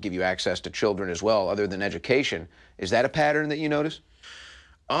jobs that give you access to children as well, other than education. Is that a pattern that you notice?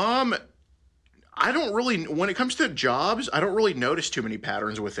 I don't really, when it comes to jobs, I don't really notice too many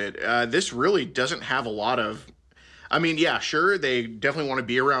patterns with it. This really doesn't have a lot of, sure, they definitely want to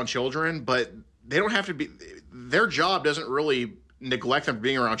be around children, but they don't have to be, their job doesn't really neglect them from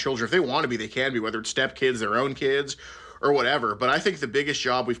being around children. If they want to be, they can be, whether it's step kids, their own kids, or whatever. But I think the biggest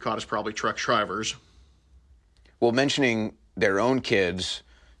job we've caught is probably truck drivers. Well, mentioning their own kids,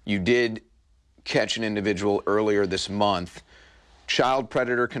 you did catch an individual earlier this month. Child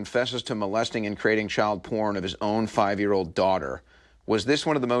predator confesses to molesting and creating child porn of his own 5-year-old daughter. Was this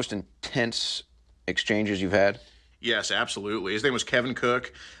one of the most intense exchanges you've had? Yes, absolutely. His name was Kevin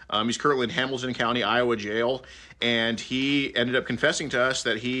Cook. He's currently in Hamilton County, Iowa jail, and he ended up confessing to us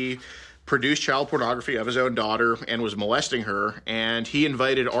that he produced child pornography of his own daughter and was molesting her, and he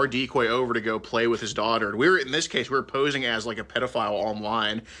invited our decoy over to go play with his daughter. In this case, we were posing as like a pedophile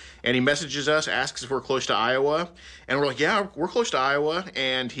online, and he messages us, asks if we're close to Iowa, and we're like, yeah, we're close to Iowa,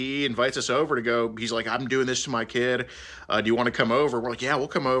 and he invites us over to go. He's like, I'm doing this to my kid. Do you want to come over? We're like, yeah, we'll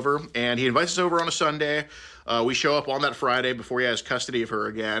come over, and he invites us over on a Sunday. We show up on that Friday before he has custody of her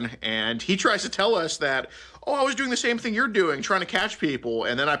again, and he tries to tell us that, oh, I was doing the same thing you're doing, trying to catch people,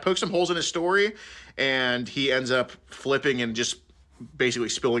 and then I poke some holes in his story, and he ends up flipping and just basically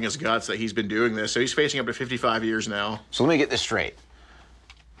spilling his guts that he's been doing this. So he's facing up to 55 years now. So let me get this straight.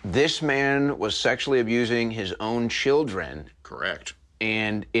 This man was sexually abusing his own children. Correct.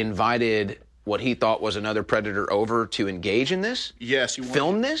 And invited what he thought was another predator over to engage in this? Yes.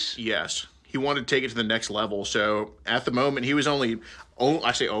 Film this? Yes. He wanted to take it to the next level. So at the moment, he was only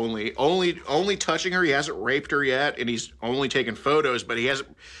touching her. He hasn't raped her yet, and he's only taken photos, but he hasn't,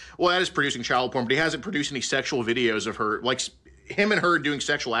 that is producing child porn, but he hasn't produced any sexual videos of her, like him and her doing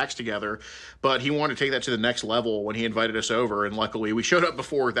sexual acts together. But he wanted to take that to the next level when he invited us over, and luckily we showed up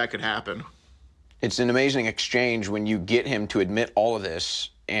before that could happen. It's an amazing exchange when you get him to admit all of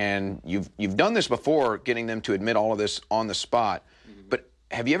this, and you've done this before, getting them to admit all of this on the spot. But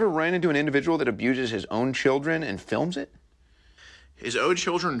have you ever ran into an individual that abuses his own children and films it? His own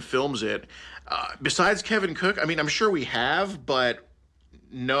children films it. Besides Kevin Cook, I'm sure we have, but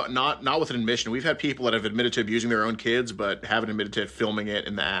no, not with an admission. We've had people that have admitted to abusing their own kids, but haven't admitted to filming it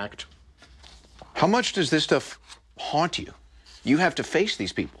in the act. How much does this stuff haunt you? You have to face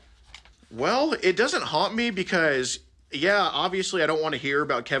these people. Well, it doesn't haunt me because Yeah, obviously I don't want to hear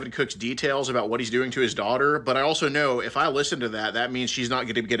about Kevin Cook's details about what he's doing to his daughter, but I also know if I listen to that, that means she's not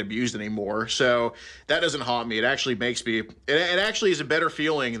going to get abused anymore. So that doesn't haunt me. It actually makes me, it actually is a better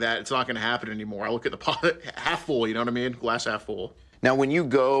feeling that it's not going to happen anymore. I look at the pot half full, you know what I mean? Glass half full. Now, when you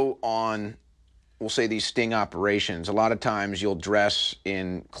go on, we'll say these sting operations, a lot of times you'll dress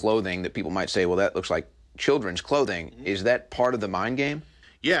in clothing that people might say, well, that looks like children's clothing. Mm-hmm. Is that part of the mind game?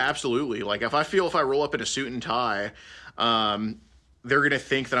 Yeah, absolutely. Like if I roll up in a suit and tie, they're going to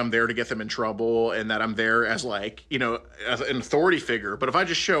think that I'm there to get them in trouble and that I'm there as like, you know, as an authority figure. But if I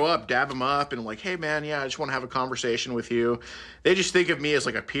just show up, dab them up and like, hey man, yeah, I just want to have a conversation with you. They just think of me as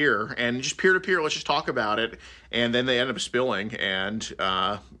like a peer and just peer to peer. Let's just talk about it. And then they end up spilling. And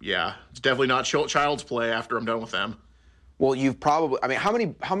yeah, it's definitely not child's play after I'm done with them. Well, you've probably, I mean,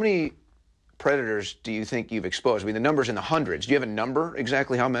 how many predators do you think you've exposed? I mean, the number's in the hundreds. Do you have a number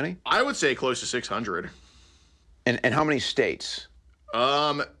exactly how many? I would say close to 600. And how many states?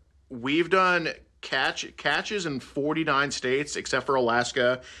 We've done catches in 49 states except for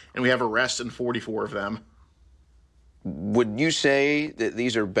Alaska, and we have arrests in 44 of them. Would you say that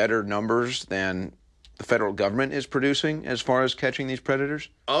these are better numbers than the federal government is producing as far as catching these predators?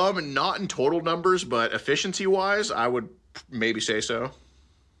 Not in total numbers, but efficiency-wise, I would maybe say so.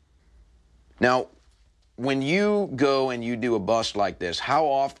 Now, when you go and you do a bust like this, how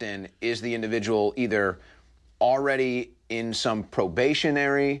often is the individual either already in some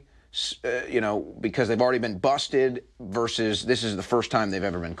probationary, you know, because they've already been busted versus this is the first time they've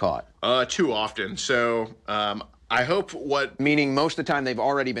ever been caught? Too often. So I hope what... Meaning most of the time they've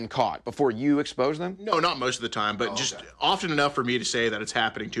already been caught before you expose them? No, not most of the time, but just often enough for me to say that it's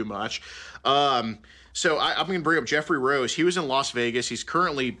happening too much. So I'm going to bring up Jeffrey Rose. He was in Las Vegas. He's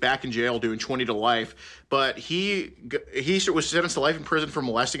currently back in jail doing 20 to life, but he was sentenced to life in prison for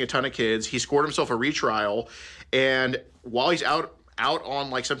molesting a ton of kids. He scored himself a retrial, and while he's out on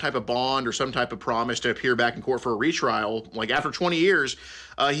like some type of bond or some type of promise to appear back in court for a retrial, like after 20 years,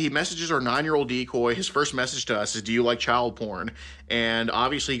 he messages our 9-year-old decoy. His first message to us is, do you like child porn? And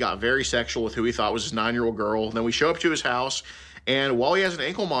obviously he got very sexual with who he thought was his 9-year-old girl. And then we show up to his house, and while he has an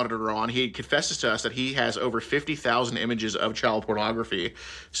ankle monitor on, he confesses to us that he has over 50,000 images of child pornography.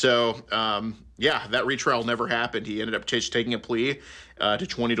 So, yeah, that retrial never happened. He ended up taking a plea to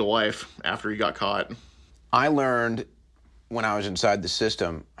 20 to life after he got caught. I learned when I was inside the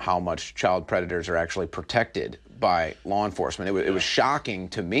system how much child predators are actually protected by law enforcement. It was shocking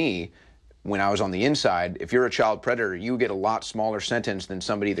to me when I was on the inside. If you're a child predator, you get a lot smaller sentence than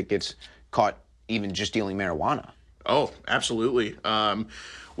somebody that gets caught even just dealing marijuana. Oh, absolutely.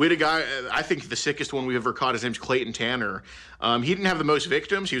 We had a guy, I think the sickest one we ever caught, his name's Clayton Tanner. He didn't have the most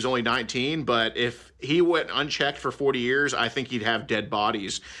victims. He was only 19, but if he went unchecked for 40 years, I think he'd have dead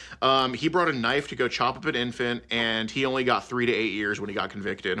bodies. He brought a knife to go chop up an infant, and he only got 3 to 8 years when he got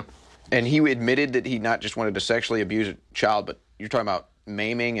convicted. And he admitted that he not just wanted to sexually abuse a child, but you're talking about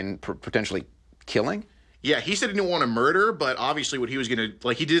maiming and potentially killing? Yeah, he said he didn't want to murder, but obviously what he was going to,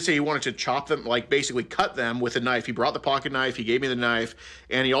 like, he did say he wanted to chop them, like, basically cut them with a knife. He brought the pocket knife, he gave me the knife,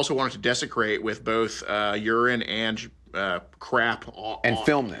 and he also wanted to desecrate with both urine and crap. And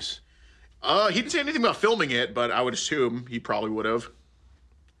film this? He didn't say anything about filming it, but I would assume he probably would have.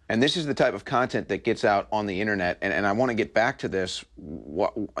 And this is the type of content that gets out on the internet, and I want to get back to this,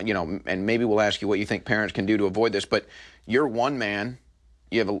 you know, and maybe we'll ask you what you think parents can do to avoid this, but you're one man.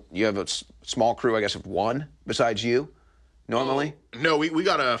 You have a small crew, I guess, of one besides you, normally? No, we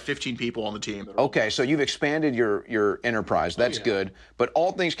got 15 people on the team. Okay, so you've expanded your enterprise. That's good. But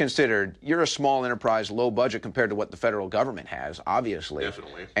all things considered, you're a small enterprise, low budget compared to what the federal government has, obviously.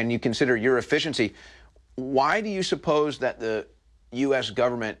 Definitely. And you consider your efficiency. Why do you suppose that the U.S.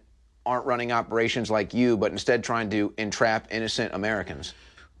 government aren't running operations like you, but instead trying to entrap innocent Americans?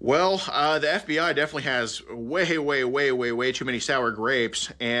 Well, the FBI definitely has way too many sour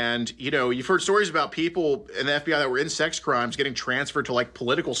grapes. And, you know, you've heard stories about people in the FBI that were in sex crimes getting transferred to, like,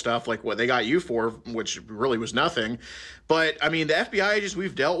 political stuff, like what they got you for, which really was nothing. But, I mean, the FBI agents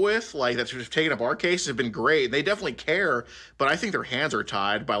we've dealt with, like, that's taken up our cases have been great. They definitely care, but I think their hands are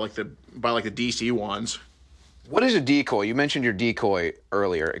tied by the D.C. ones. What is a decoy? You mentioned your decoy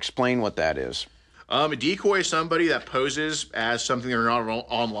earlier. Explain what that is. A decoy is somebody that poses as something they're not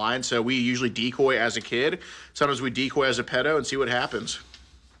online. So we usually decoy as a kid. Sometimes we decoy as a pedo and see what happens.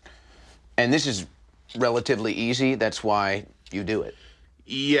 And this is relatively easy. That's why you do it.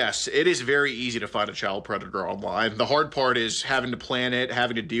 Yes, it is very easy to find a child predator online. The hard part is having to plan it,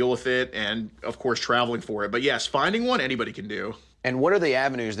 having to deal with it, and, of course, traveling for it. But, yes, finding one, anybody can do. And what are the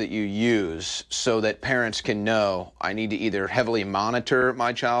avenues that you use so that parents can know I need to either heavily monitor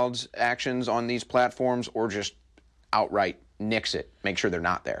my child's actions on these platforms or just outright nix it, make sure they're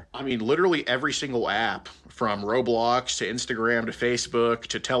not there? I mean, literally every single app, from Roblox to Instagram to Facebook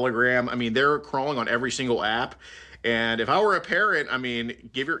to Telegram, I mean, they're crawling on every single app. And if I were a parent, I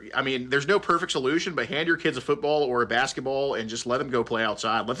mean, there's no perfect solution, but hand your kids a football or a basketball and just let them go play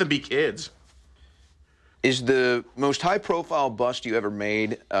outside. Let them be kids. Is the most high-profile bust you ever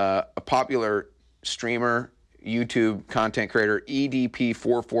made a popular streamer, YouTube content creator,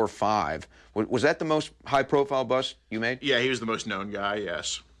 EDP445? Was that the most high-profile bust you made? Yeah, he was the most known guy,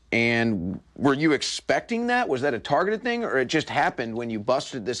 yes. And were you expecting that? Was that a targeted thing, or it just happened when you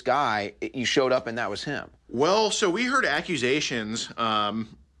busted this guy, you showed up and that was him? Well, so we heard accusations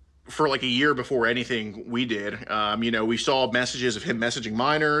for like a year before anything we did. We saw messages of him messaging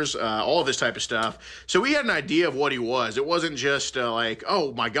minors, all of this type of stuff. So we had an idea of what he was. It wasn't just like,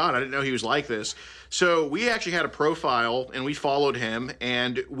 oh my God, I didn't know he was like this. So we actually had a profile and we followed him,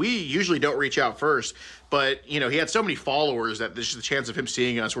 and we usually don't reach out first. But, he had so many followers that the chance of him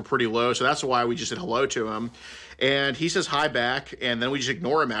seeing us were pretty low. So that's why we just said hello to him. And he says hi back, and then we just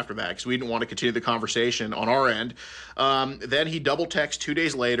ignore him after that because we didn't want to continue the conversation on our end. Then he double texts 2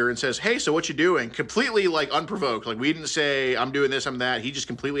 days later and says, hey, so what you doing? Completely like unprovoked. Like we didn't say I'm doing this, I'm that. He just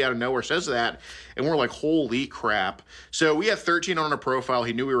completely out of nowhere says that. And we're like, holy crap. So we had 13 on our profile.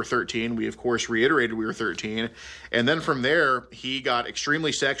 He knew we were 13. We, of course, reiterated we were 13. And then from there, he got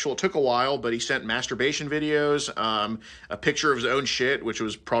extremely sexual. It took a while, but he sent masturbation videos, a picture of his own shit, which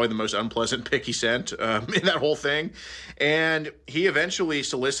was probably the most unpleasant pic he sent in that whole thing. And he eventually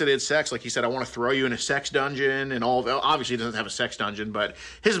solicited sex. Like he said, I want to throw you in a sex dungeon and all of it. Obviously, he doesn't have a sex dungeon, but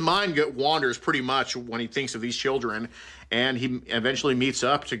his mind wanders pretty much when he thinks of these children. And he eventually meets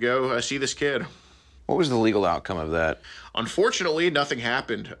up to go see this kid. What was the legal outcome of that? Unfortunately, nothing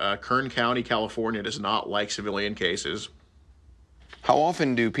happened. Kern County, California does not like civilian cases. How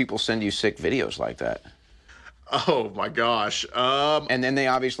often do people send you sick videos like that? Oh my gosh. And then they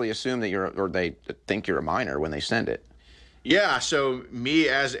obviously assume that they think you're a minor when they send it. Yeah, so me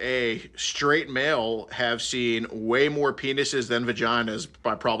as a straight male have seen way more penises than vaginas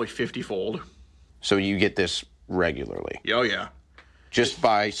by probably 50-fold. So you get this regularly? Oh, yeah. Just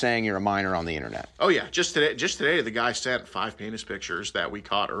by saying you're a minor on the internet? Oh, yeah. Just today, the guy sent 5 penis pictures that we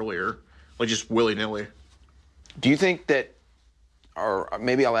caught earlier, like just willy-nilly. Do you think that, or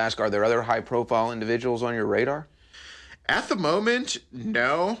maybe I'll ask, are there other high-profile individuals on your radar? At the moment,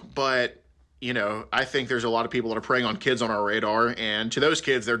 no, but I think there's a lot of people that are preying on kids on our radar, and to those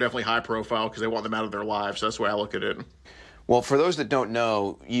kids, they're definitely high profile because they want them out of their lives. That's the way I look at it. Well, for those that don't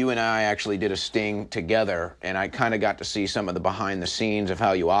know, you and I actually did a sting together, and I kind of got to see some of the behind the scenes of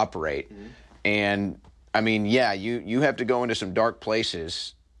how you operate. Mm-hmm. And, I mean, yeah, you have to go into some dark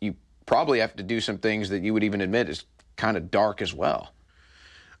places. You probably have to do some things that you would even admit is kind of dark as well.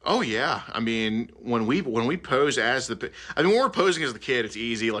 Oh yeah, I mean when we pose as when we're posing as the kid, it's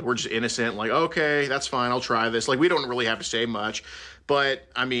easy. Like we're just innocent. Like okay, that's fine. I'll try this. Like we don't really have to say much. But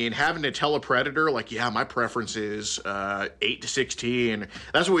I mean, having to tell a predator like, yeah, my preference is 8 to 16.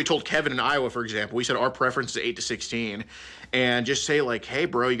 That's what we told Kevin in Iowa, for example. We said our preference is 8 to 16, and just say like, hey,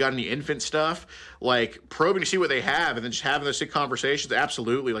 bro, you got any infant stuff? Like probing to see what they have, and then just having those sick conversations.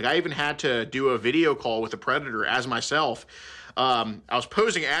 Absolutely. Like I even had to do a video call with the predator as myself. I was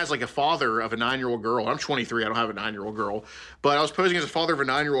posing as like a father of a 9-year-old girl. I'm 23. I don't have a 9-year-old girl, but I was posing as a father of a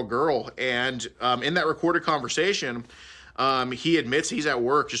 9-year-old girl. And in that recorded conversation, he admits he's at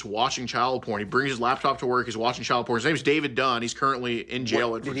work just watching child porn. He brings his laptop to work. He's watching child porn. His name's David Dunn. He's currently in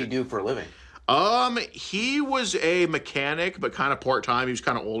jail. What did he do for a living? He was a mechanic, but kind of part-time. He was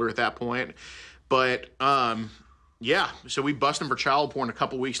kind of older at that point. But yeah, so we busted him for child porn a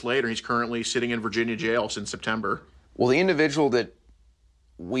couple weeks later. He's currently sitting in Virginia jail since September. Well, the individual that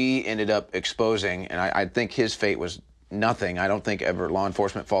we ended up exposing, and I think his fate was nothing. I don't think ever law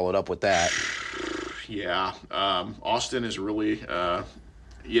enforcement followed up with that. Yeah. Austin is really,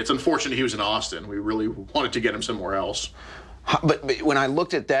 it's unfortunate he was in Austin. We really wanted to get him somewhere else. But when I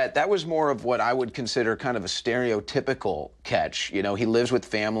looked at that, that was more of what I would consider kind of a stereotypical catch. You know, he lives with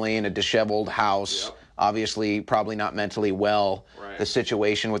family in a disheveled house. Yep. Obviously, probably not mentally well. Right. The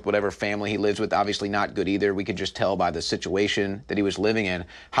situation with whatever family he lives with, obviously not good either. We could just tell by the situation that he was living in.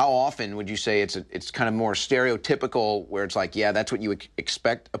 How often would you say it's kind of more stereotypical, where it's like, yeah, that's what you would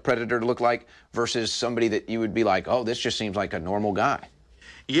expect a predator to look like, versus somebody that you would be like, oh, this just seems like a normal guy?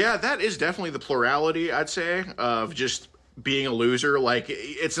 Yeah, that is definitely the plurality, I'd say, of just being a loser. Like,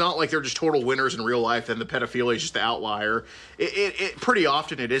 it's not like they're just total winners in real life and the pedophilia is just the outlier. It pretty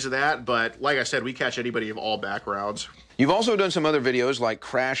often it is that, but like I said, we catch anybody of all backgrounds. You've also done some other videos like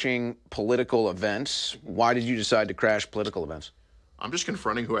crashing political events. Why did you decide to crash political events? I'm just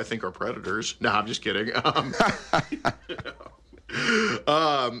confronting who I think are predators. No, I'm just kidding.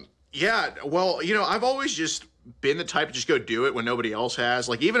 Yeah, well, you know, I've always just been the type to just go do it when nobody else has.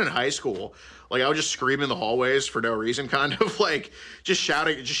 Like, even in high school, like, I would just scream in the hallways for no reason, kind of like just shout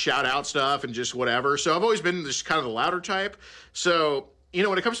out stuff and just whatever. So I've always been just kind of the louder type. So, you know,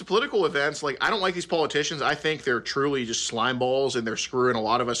 when it comes to political events, like, I don't like these politicians. I think they're truly just slime balls and they're screwing a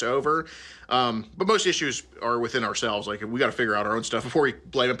lot of us over. But most issues are within ourselves. Like, we got to figure out our own stuff before we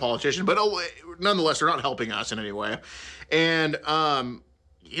blame a politician. But nonetheless, they're not helping us in any way. And,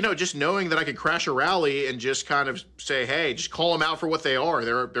 you know, just knowing that I could crash a rally and just kind of say, hey, just call them out for what they are.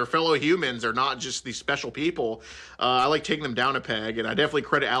 They're fellow humans. They're not just these special people. I like taking them down a peg, and I definitely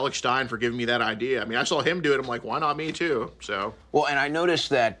credit Alex Stein for giving me that idea. I mean, I saw him do it. I'm like, why not me too? So. Well, and I noticed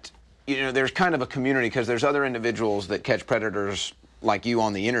that, you know, there's kind of a community because there's other individuals that catch predators like you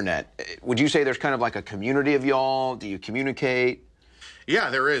on the internet. Would you say there's kind of like a community of y'all? Do you communicate? Yeah,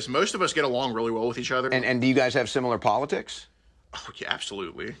 there is. Most of us get along really well with each other. And do you guys have similar politics? Oh, yeah,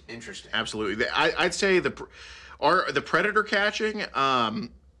 absolutely. Interesting. Absolutely. I'd say the predator catching,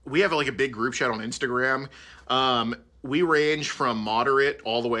 we have like a big group chat on Instagram. We range from moderate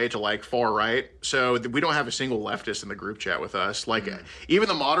all the way to like far right. So we don't have a single leftist in the group chat with us. Like even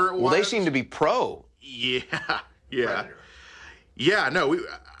the moderate ones. Well, they seem to be pro. Yeah. Yeah. Predator. Yeah, no,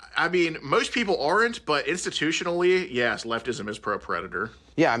 I mean, most people aren't, but institutionally, yes, leftism is pro-predator.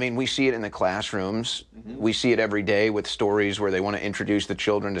 Yeah, I mean, we see it in the classrooms. Mm-hmm. We see it every day with stories where they want to introduce the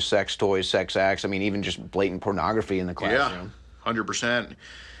children to sex toys, sex acts. I mean, even just blatant pornography in the classroom. Yeah, 100%.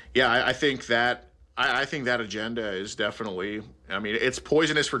 Yeah, I think that agenda is definitely, I mean, it's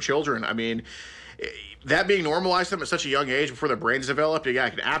poisonous for children. I mean, that being normalized to them at such a young age before their brains developed, yeah, I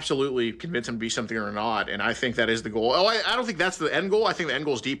can absolutely convince them to be something or not. And I think that is the goal. Oh, I don't think that's the end goal. I think the end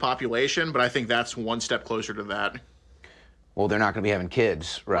goal is depopulation, but I think that's one step closer to that. Well, they're not going to be having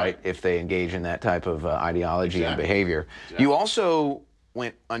kids, right, if they engage in that type of ideology and behavior. Exactly. You also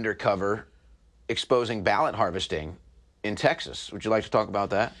went undercover exposing ballot harvesting in Texas. Would you like to talk about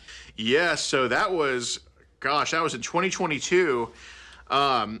that? Yes, so that was in 2022.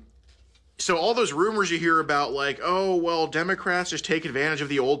 So all those rumors you hear about, like, oh, well, Democrats just take advantage of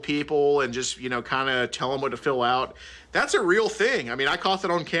the old people and just, you know, kind of tell them what to fill out. That's a real thing. I mean, I caught that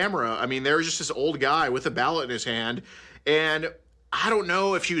on camera. I mean, there was just this old guy with a ballot in his hand, and I don't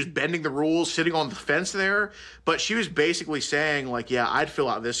know if she was bending the rules, sitting on the fence there, but she was basically saying, like, yeah, I'd fill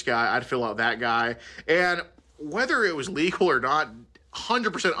out this guy, I'd fill out that guy. And whether it was legal or not,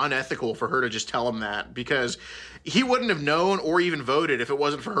 100% unethical for her to just tell him that, because he wouldn't have known or even voted if it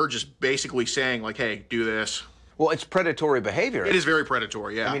wasn't for her just basically saying, like, hey, do this. Well, it's predatory behavior. It is very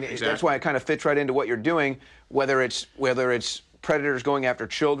predatory, yeah. I mean, exactly. That's why it kind of fits right into what you're doing, whether it's predators going after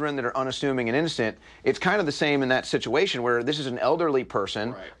children that are unassuming and innocent. It's kind of the same in that situation where this is an elderly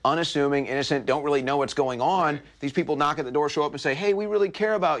person, unassuming, innocent, don't really know what's going on. Right. These people knock at the door, show up and say, hey, we really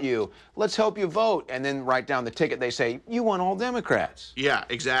care about you. Let's help you vote. And then write down the ticket. They say, you want all Democrats. Yeah,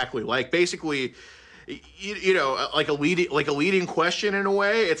 exactly. Like, basically, you know, like a leading question in a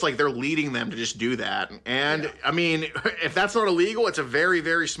way. It's like they're leading them to just do that. And, I mean, if that's not illegal, it's a very,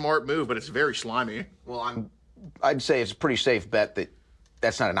 very smart move, but it's very slimy. Well, I'd say it's a pretty safe bet that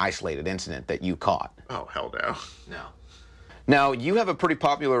that's not an isolated incident that you caught. Oh, hell no. No. Now, you have a pretty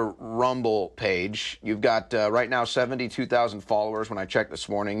popular Rumble page. You've got, right now, 72,000 followers when I checked this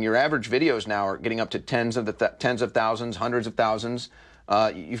morning. Your average videos now are getting up to tens of thousands, hundreds of thousands.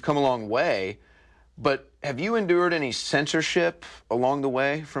 You've come a long way. But have you endured any censorship along the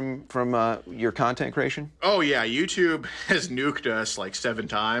way from your content creation? Oh, yeah. YouTube has nuked us like 7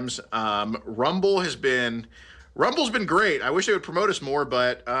 times. Rumble's been great. I wish they would promote us more,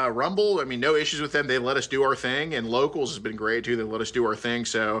 but Rumble, I mean, no issues with them. They let us do our thing, and Locals has been great, too. They let us do our thing.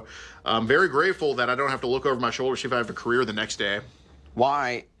 So I'm very grateful that I don't have to look over my shoulder to see if I have a career the next day.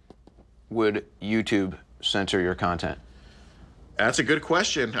 Why would YouTube censor your content? That's a good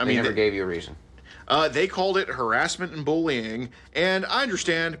question. They never gave you a reason. They called it harassment and bullying, and I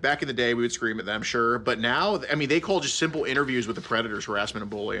understand back in the day we would scream at them, sure, but now, I mean, they call just simple interviews with the predators harassment and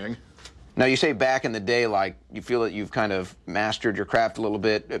bullying. Now, you say back in the day, like, you feel that you've kind of mastered your craft a little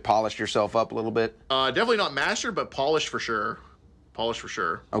bit, polished yourself up a little bit? Definitely not mastered, but polished for sure. Polished for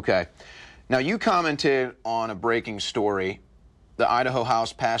sure. Okay. Now, you commented on a breaking story. The Idaho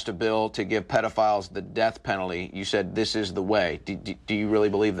House passed a bill to give pedophiles the death penalty. You said this is the way. Do you really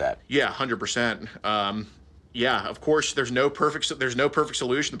believe that? Yeah, 100%. Yeah, of course, there's no perfect solution.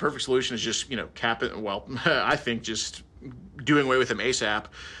 The perfect solution is just, you know, cap it. Well, I think just doing away with them ASAP.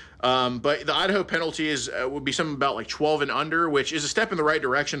 But the Idaho penalty would be something about like 12 and under, which is a step in the right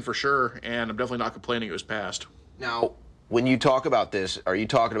direction for sure. And I'm definitely not complaining it was passed. Now, When you talk about this, are you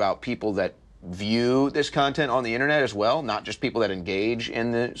talking about people that view this content on the internet as well, not just people that engage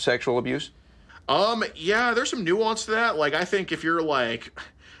in the sexual abuse? Yeah, there's some nuance to that. Like, I think if you're like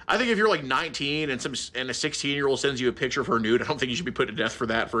 19 and a 16-year-old sends you a picture of her nude, I don't think you should be put to death for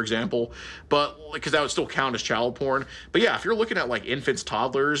that, for example. But because that would still count as child porn. But yeah, if you're looking at like infants,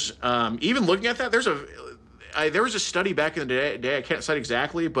 toddlers, even looking at that, there was a study back in the day. I can't cite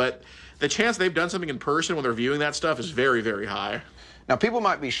exactly, but the chance they've done something in person when they're viewing that stuff is very, very high. Now, people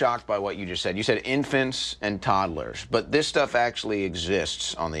might be shocked by what you just said. You said infants and toddlers, but this stuff actually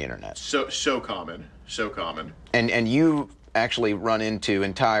exists on the internet. So common. And you actually run into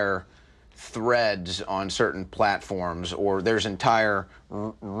entire threads on certain platforms, or there's entire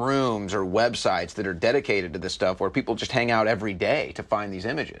rooms or websites that are dedicated to this stuff where people just hang out every day to find these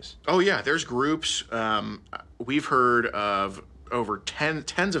images. Oh, yeah. There's groups. We've heard of over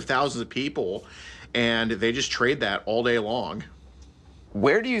tens of thousands of people, and they just trade that all day long.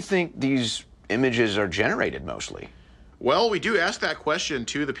 Where do you think these images are generated mostly? Well, we do ask that question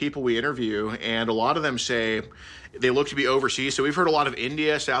to the people we interview, and a lot of them say they look to be overseas. So we've heard a lot of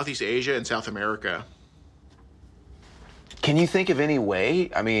India, Southeast Asia, and South America. Can you think of any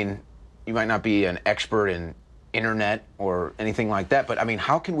way? I mean, you might not be an expert in internet or anything like that, but I mean,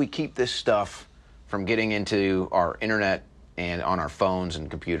 how can we keep this stuff from getting into our internet and on our phones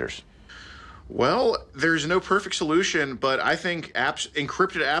and computers? Well, there's no perfect solution, but I think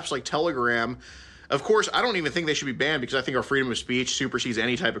encrypted apps like Telegram, of course, I don't even think they should be banned because I think our freedom of speech supersedes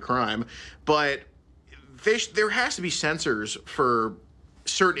any type of crime. But there has to be censors for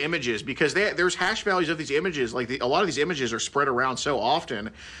certain images because there's hash values of these images. Like a lot of these images are spread around so often.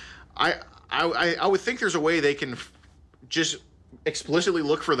 I would think there's a way they can just explicitly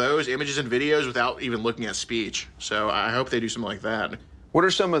look for those images and videos without even looking at speech. So I hope they do something like that. What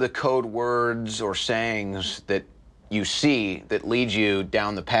are some of the code words or sayings that you see that lead you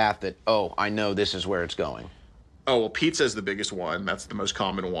down the path that, oh, I know this is where it's going? Oh, well, pizza is the biggest one. That's the most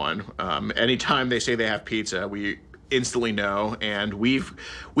common one. Anytime they say they have pizza, we instantly know. And we've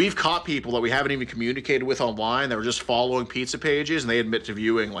caught people that we haven't even communicated with online that were just following pizza pages, and they admit to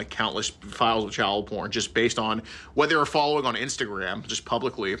viewing like countless files of child porn just based on what they were following on Instagram, just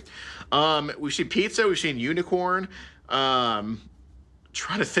publicly. We've seen pizza. We've seen unicorn.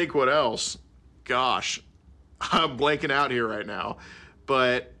 Trying to think what else. Gosh, I'm blanking out here right now.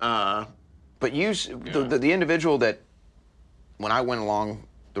 But you, the individual that, when I went along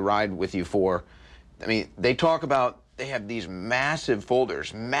the ride with you for, I mean, they talk about they have these massive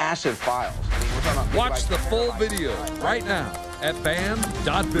folders, massive files. I mean, we're talking about watch the full video right now at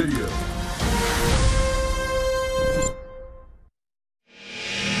bam.video.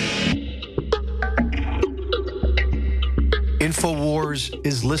 InfoWars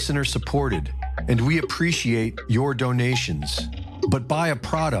is listener supported, and we appreciate your donations. But buy a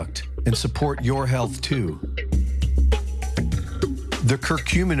product and support your health too. The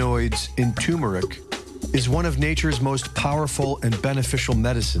curcuminoids in turmeric is one of nature's most powerful and beneficial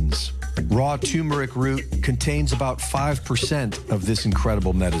medicines. Raw turmeric root contains about 5% of this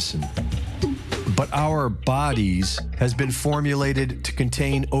incredible medicine. But our bodies has been formulated to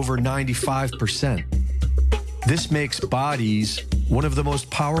contain over 95%. This makes bodies one of the most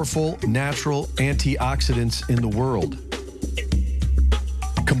powerful natural antioxidants in the world.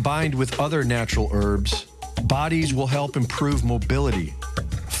 Combined with other natural herbs, bodies will help improve mobility,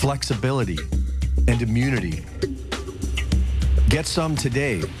 flexibility, and immunity. Get some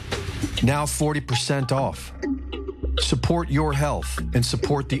today, now 40% off. Support your health and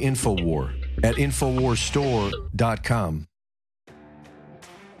support the InfoWar at InfoWarsStore.com.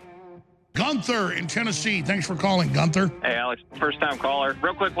 Gunther in Tennessee. Thanks for calling, Gunther. Hey, Alex. First-time caller.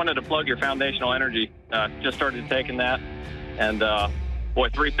 Real quick, wanted to plug your Foundational Energy. Just started taking that. And, boy,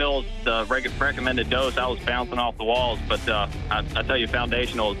 3 pills, the recommended dose, I was bouncing off the walls. But I tell you,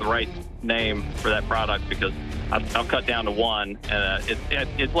 Foundational is the right name for that product because I've cut down to 1. And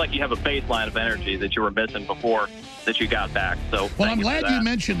it's like you have a baseline of energy that you were missing before that you got back. So, well, I'm glad you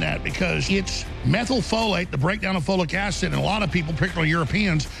mentioned that because it's methylfolate, the breakdown of folic acid, and a lot of people, particularly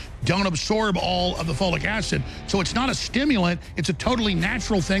Europeans, don't absorb all of the folic acid. So it's not a stimulant. It's a totally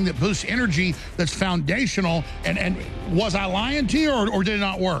natural thing that boosts energy that's foundational. And was I lying to you or did it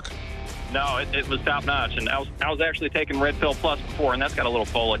not work? No, it was top notch. And I was actually taking Red Pill Plus before, and that's got a little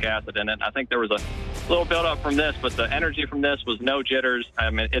folic acid in it. I think there was a little buildup from this, but the energy from this was no jitters.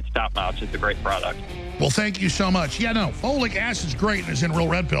 I mean, it's top notch. It's a great product. Well, thank you so much. Yeah, no, folic acid's great and it's in real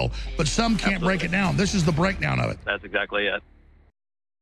Red Pill, but some can't break it down. This is the breakdown of it. That's exactly it.